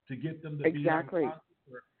 to get them to be unconscious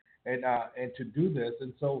and to do this.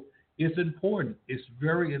 And so it's important. It's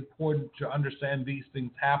very important to understand these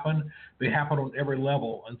things happen. They happen on every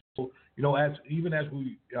level. And so, as we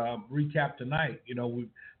recap tonight, we've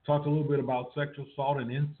talked a little bit about sexual assault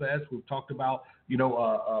and incest. We've talked about,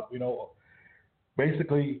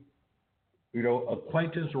 basically,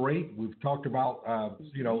 acquaintance rape. We've talked about,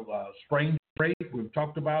 strange rape. We've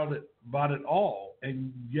talked about it all,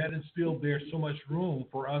 and yet and still there's so much room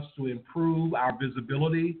for us to improve our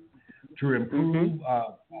visibility, to improve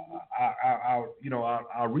our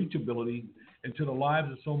reachability into the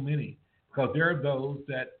lives of so many, because there are those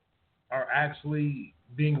that are actually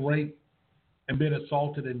being raped and been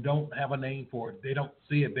assaulted and don't have a name for it. They don't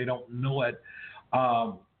see it. They don't know it.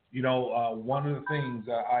 One of the things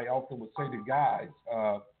I often would say to guys,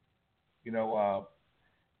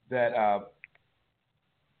 that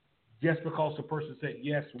just because the person said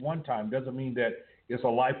yes one time doesn't mean that it's a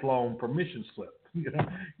lifelong permission slip.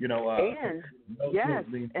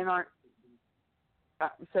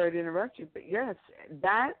 Sorry to interrupt you, but yes,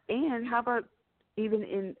 that, and how about even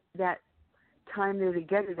in that time they're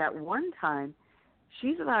together, that one time,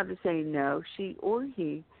 she's allowed to say no. She or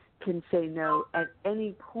he can say no at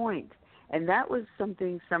any point. And that was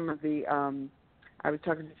something some of the, I was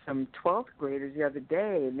talking to some 12th graders the other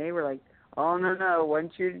day, and they were like, oh, no,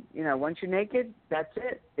 once you're naked, that's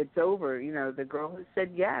it. It's over. The girl has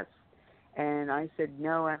said yes. And I said,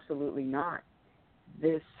 no, absolutely not.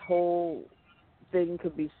 This whole thing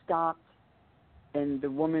could be stopped, and the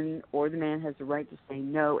woman or the man has the right to say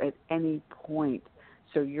no at any point.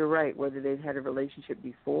 So you're right, whether they've had a relationship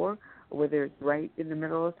before or whether it's right in the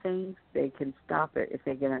middle of things, they can stop it if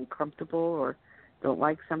they get uncomfortable or don't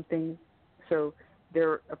like something. So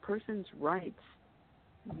a person's rights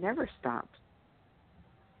never stopped.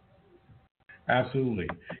 Absolutely.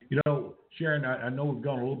 Sharon, I know we've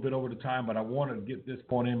gone a little bit over the time, but I want to get this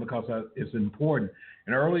point in because it's important.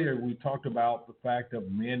 And earlier we talked about the fact of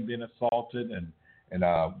men being assaulted, and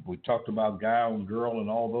we talked about guy on girl and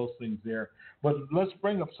all those things there. But let's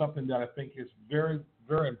bring up something that I think is very,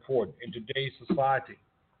 very important in today's society,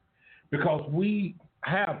 because we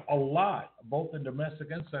have a lot, both in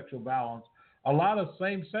domestic and sexual violence, a lot of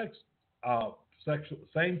same-sex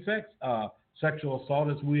sexual assault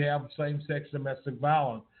as we have same-sex domestic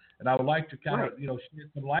violence. And I would like to kind of,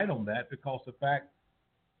 shed some light on that, because the fact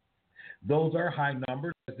those are high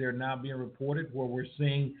numbers as they're now being reported, where we're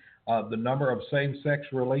seeing the number of same-sex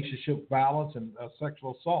relationship violence and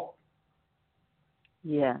sexual assault.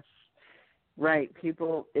 Yes, right.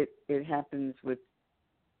 People, it happens with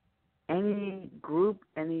any group,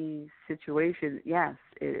 any situation. Yes,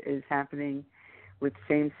 it is happening with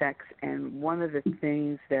same-sex. And one of the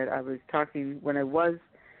things that I was talking, when I was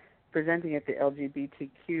presenting at the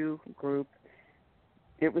LGBTQ group,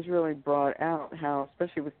 it was really brought out how,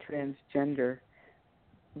 especially with transgender,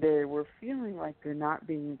 they were feeling like they're not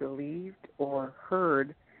being believed or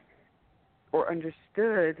heard or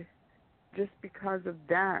understood just because of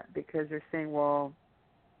that, because they're saying, well,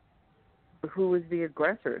 who is the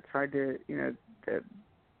aggressor? It's hard to,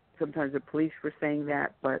 sometimes the police were saying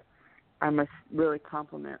that, but I must really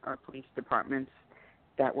compliment our police departments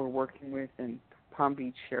that we're working with and Palm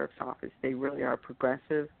Beach Sheriff's Office. They really are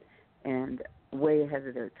progressive and way ahead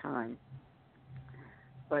of their time.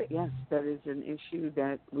 But yes, that is an issue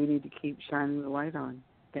that we need to keep shining the light on.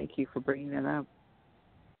 Thank you for bringing that up.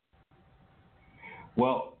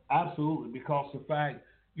 Well, absolutely, because the fact,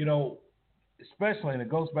 especially, and it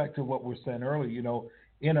goes back to what we were saying earlier,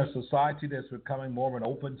 in a society that's becoming more of an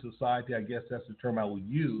open society, I guess that's the term I would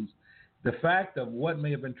use, the fact of what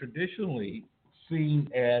may have been traditionally seen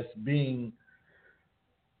as being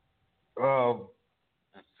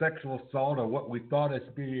sexual assault, or what we thought as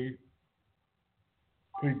being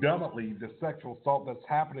predominantly the sexual assault that's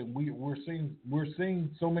happening, we're seeing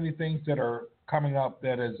so many things that are coming up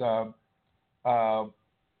that is,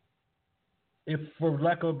 if for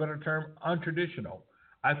lack of a better term, untraditional.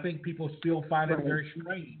 I think people still find it very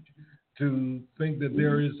strange to think that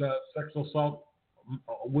there is a sexual assault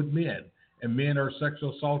with men, and men are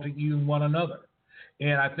sexual assaulting even one another.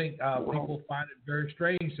 And I think people find it very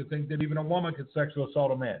strange to think that even a woman could sexual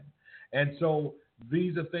assault a man. And so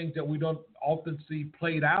these are things that we don't often see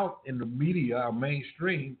played out in the media or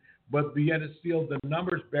mainstream, but yet it's still the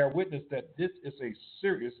numbers bear witness that this is a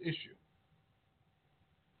serious issue.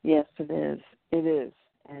 Yes, it is. It is.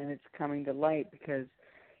 And it's coming to light because,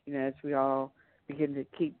 as we all begin to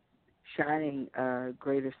keep shining a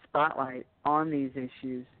greater spotlight on these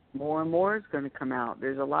issues, more and more is going to come out.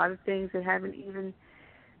 There's a lot of things that haven't even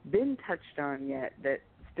been touched on yet that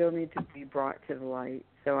still need to be brought to the light.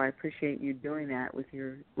 So I appreciate you doing that with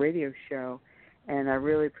your radio show, and I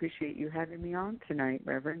really appreciate you having me on tonight,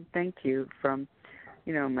 Reverend. Thank you from,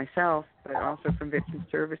 myself, but also from Victim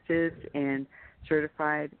Services and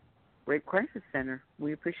Certified Rape Crisis Center.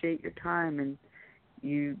 We appreciate your time and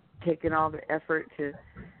you taking all the effort to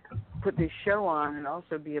put this show on and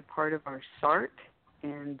also be a part of our SART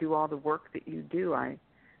and do all the work that you do. I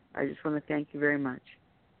just want to thank you very much.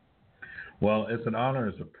 Well, it's an honor,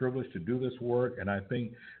 it's a privilege to do this work, and I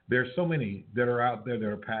think there's so many that are out there that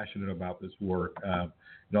are passionate about this work. I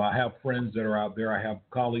have friends that are out there, I have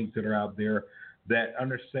colleagues that are out there that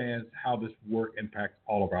understand how this work impacts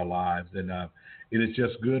all of our lives, and it is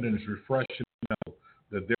just good and it's refreshing to know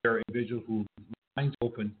that there are individuals whose minds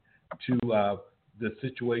open to the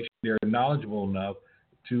situation. They're knowledgeable enough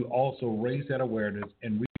to also raise that awareness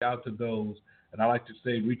and reach out to those, and I like to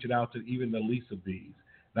say reaching out to even the least of these.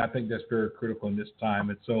 And I think that's very critical in this time.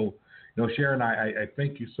 And so, Sharon, I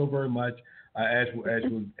thank you so very much. As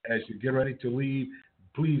you get ready to leave,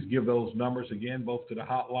 please give those numbers again, both to the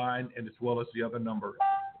hotline and as well as the other number.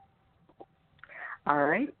 All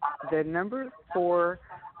right. The number for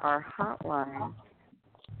our hotline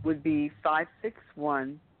would be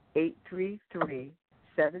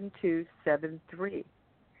 561-833-7273.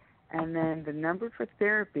 And then the number for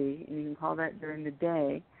therapy, and you can call that during the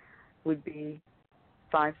day, would be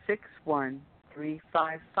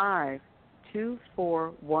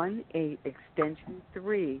 561-355-2418, extension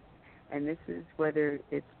 3. And this is whether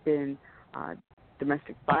it's been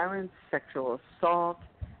domestic violence, sexual assault,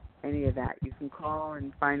 any of that. You can call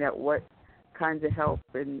and find out what kinds of help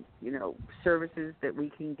and, services that we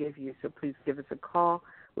can give you. So please give us a call.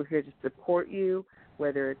 We're here to support you,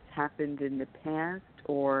 whether it's happened in the past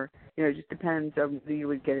or, it just depends on whether you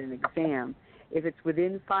would get an exam. If it's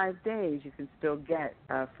within 5 days, you can still get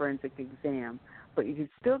a forensic exam, but you can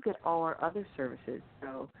still get all our other services.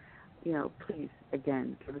 So, please,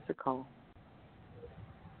 again, give us a call.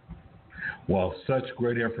 Well, such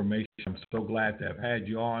great information. I'm so glad to have had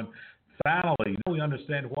you on. Finally, we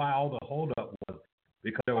understand why all the holdup was,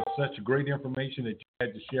 because there was such great information that you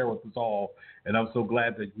had to share with us all, and I'm so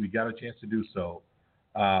glad that we got a chance to do so.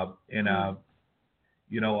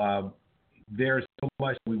 There's so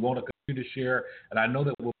much we want to continue to share, and I know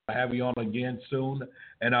that we'll have you on again soon,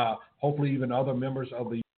 and hopefully even other members of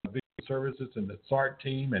the Victim Services and the SART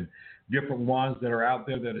team and different ones that are out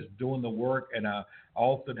there that is doing the work. And I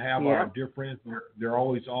often have our dear friends; they're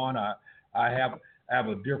always on. I have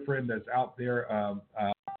a dear friend that's out there,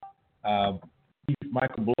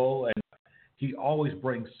 Michael Blow, and he always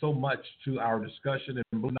brings so much to our discussion.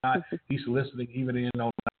 And believe it or not, he's listening even in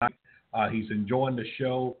on night. He's enjoying the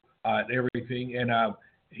show and everything, and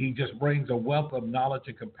he just brings a wealth of knowledge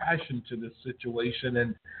and compassion to this situation.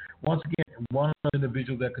 And once again, one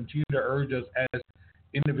individual that continue to urge us as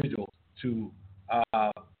individuals to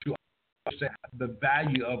understand the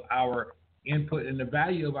value of our input and the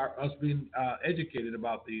value of us being educated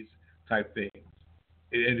about these type things.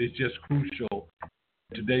 It is just crucial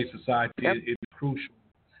in today's society. Yep. It's crucial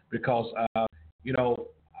because, I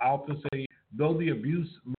often say, though the abuse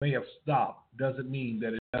may have stopped, doesn't mean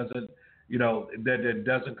that it doesn't, that it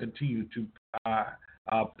doesn't continue to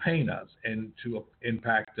pain us and to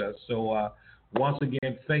impact us. So once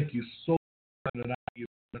again, thank you so much tonight. You've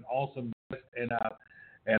been awesome, and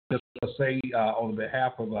just to say on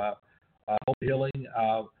behalf of Hope Healing,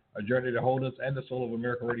 A Journey to Wholeness, and the Soul of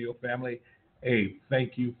America Radio family, hey,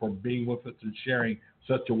 thank you for being with us and sharing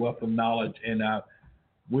such a wealth of knowledge. And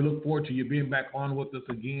we look forward to you being back on with us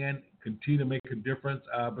again. Continue to make a difference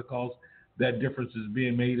because that difference is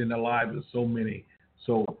being made in the lives of so many.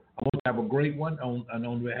 So I want to have a great one.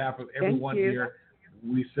 On behalf of everyone here,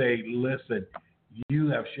 we say, listen, you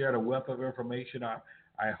have shared a wealth of information. I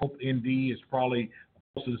hope ND is probably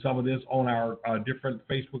posting some of this on our different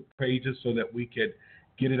Facebook pages so that we could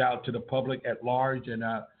get it out to the public at large. And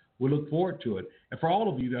we look forward to it. And for all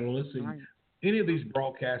of you that are listening, any of these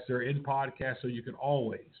broadcasts are in podcasts, so you can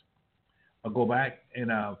always go back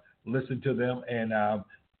and listen to them and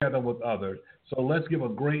share them with others. So let's give a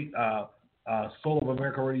great Soul of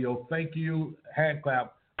America Radio thank you hand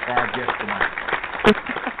clap for our guest tonight.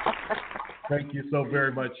 Thank you so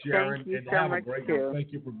very much, Sharon. Thank you and so have much a great too. one.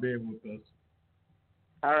 Thank you for being with us.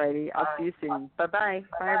 All righty. I'll see you soon. Bye-bye.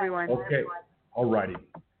 Bye, everyone. Okay. All righty.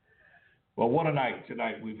 Well, what a night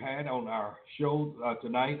tonight we've had on our show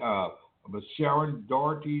tonight. Ms. Sharon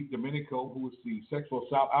Doherty Domenico, who is the Sexual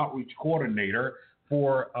Assault Outreach Coordinator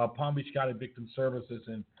for Palm Beach County Victim Services,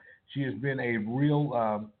 and she has been a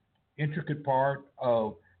real intricate part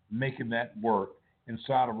of making that work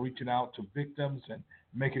inside of reaching out to victims and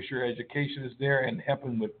making sure education is there and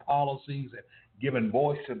helping with policies and giving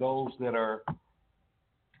voice to those that are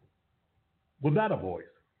without a voice.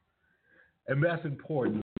 And that's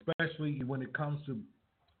important, especially when it comes to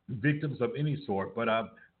victims of any sort. But I've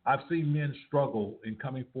seen men struggle in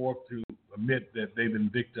coming forth to admit that they've been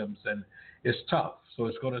victims, and it's tough. So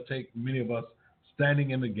it's going to take many of us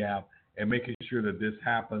standing in the gap and making sure that this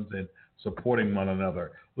happens and supporting one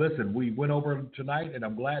another. Listen, we went over tonight, and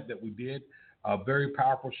I'm glad that we did. A very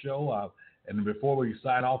powerful show. And before we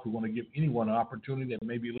sign off, we want to give anyone an opportunity that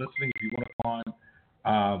may be listening, if you want to come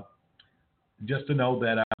on, just to know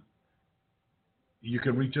that you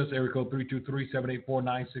can reach us, area code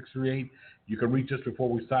 323-784-9638. You can reach us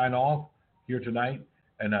before we sign off here tonight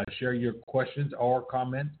and share your questions or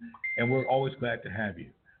comments, and we're always glad to have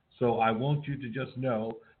you. So I want you to just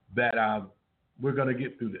know that we're going to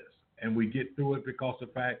get through this, and we get through it because of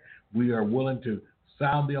the fact we are willing to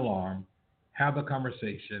sound the alarm, have a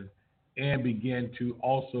conversation, and begin to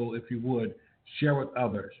also, if you would, share with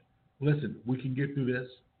others. Listen, we can get through this.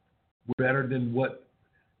 We're better than what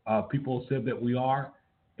people said that we are,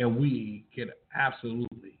 and we can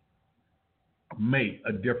absolutely make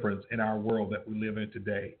a difference in our world that we live in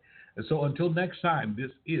today. And so until next time,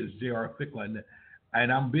 this is J.R. Thicklin,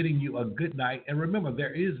 and I'm bidding you a good night. And remember,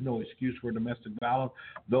 there is no excuse for domestic violence.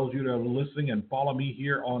 Those of you that are listening and follow me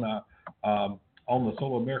here on the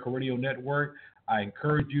Soul of America Radio Network, I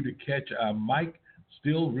encourage you to catch Mike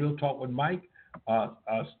Steele, Real Talk with Mike,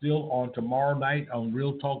 still on tomorrow night on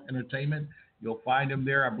Real Talk Entertainment. You'll find him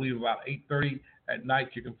there, I believe, about 8:30 at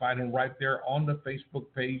night. You can find him right there on the Facebook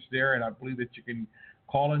page there, and I believe that you can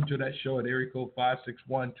call into that show at area code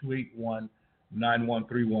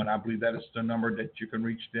 561-281-9131. I believe that is the number that you can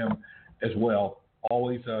reach them as well.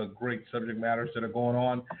 Always great subject matters that are going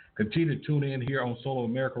on. Continue to tune in here on Soul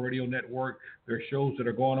of America Radio Network. There are shows that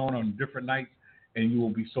are going on different nights, and you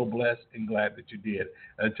will be so blessed and glad that you did.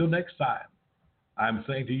 Until next time, I'm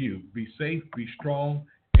saying to you, be safe, be strong,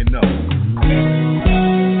 and know.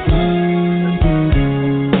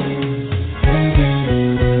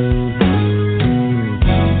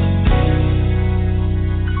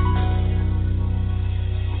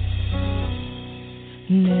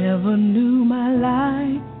 Never knew my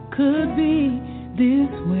life could be this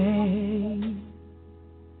way.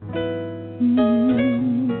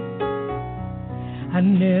 I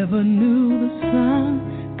never knew the sun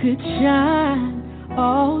could shine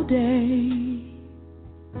all day.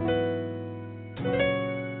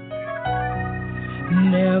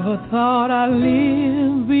 Never thought I'd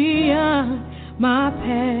live beyond my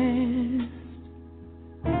past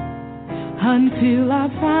until I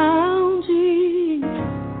found you.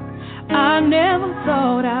 I never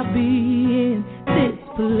thought I'd be in this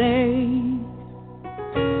place.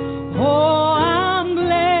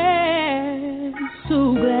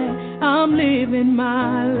 living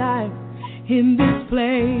my life in this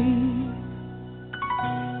place.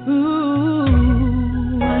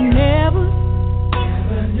 Ooh, I never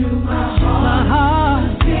knew my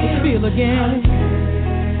heart could feel again.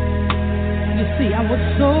 You see, I was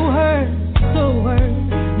so hurt,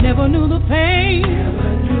 never knew the pain.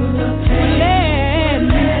 Let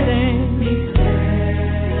me stand.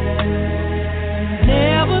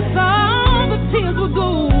 Never thought the tears would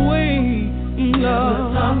go away. Never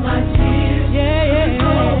thought my tears would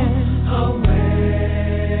go away.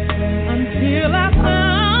 Until I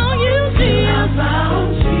found you, Jesus.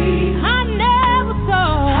 I never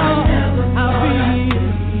thought I'd be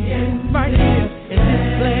right here in this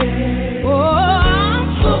place. Oh, I'm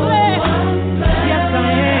so glad. Yes, I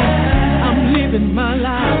am. I'm living my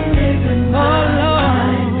life. Oh, Lord.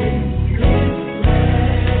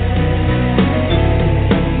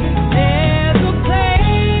 There's a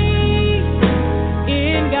place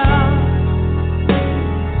in God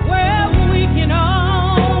where we can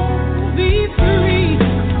all be free.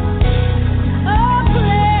 A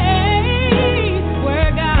place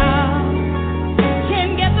where God can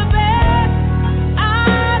get the best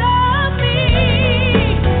out of me.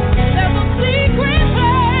 There's a secret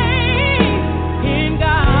place in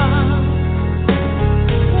God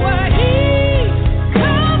where He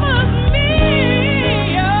covers me.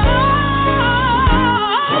 Oh,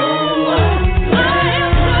 I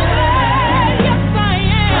am so glad. Yes, I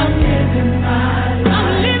am. I'm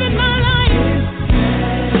living my life.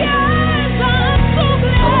 Yes, I'm so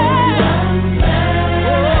glad.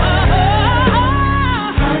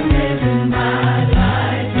 I'm living my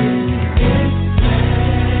life in this place.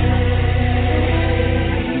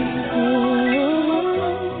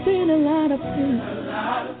 Seen a lot of things,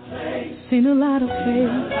 seen a lot of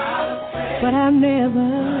faith, but I've never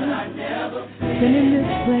been in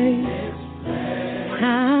this place.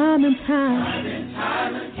 Time and time,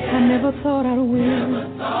 I never thought I'd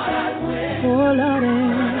win. Oh, Lord,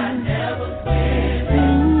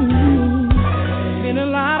 been a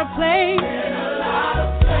lot of place,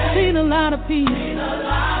 seen a lot of peace,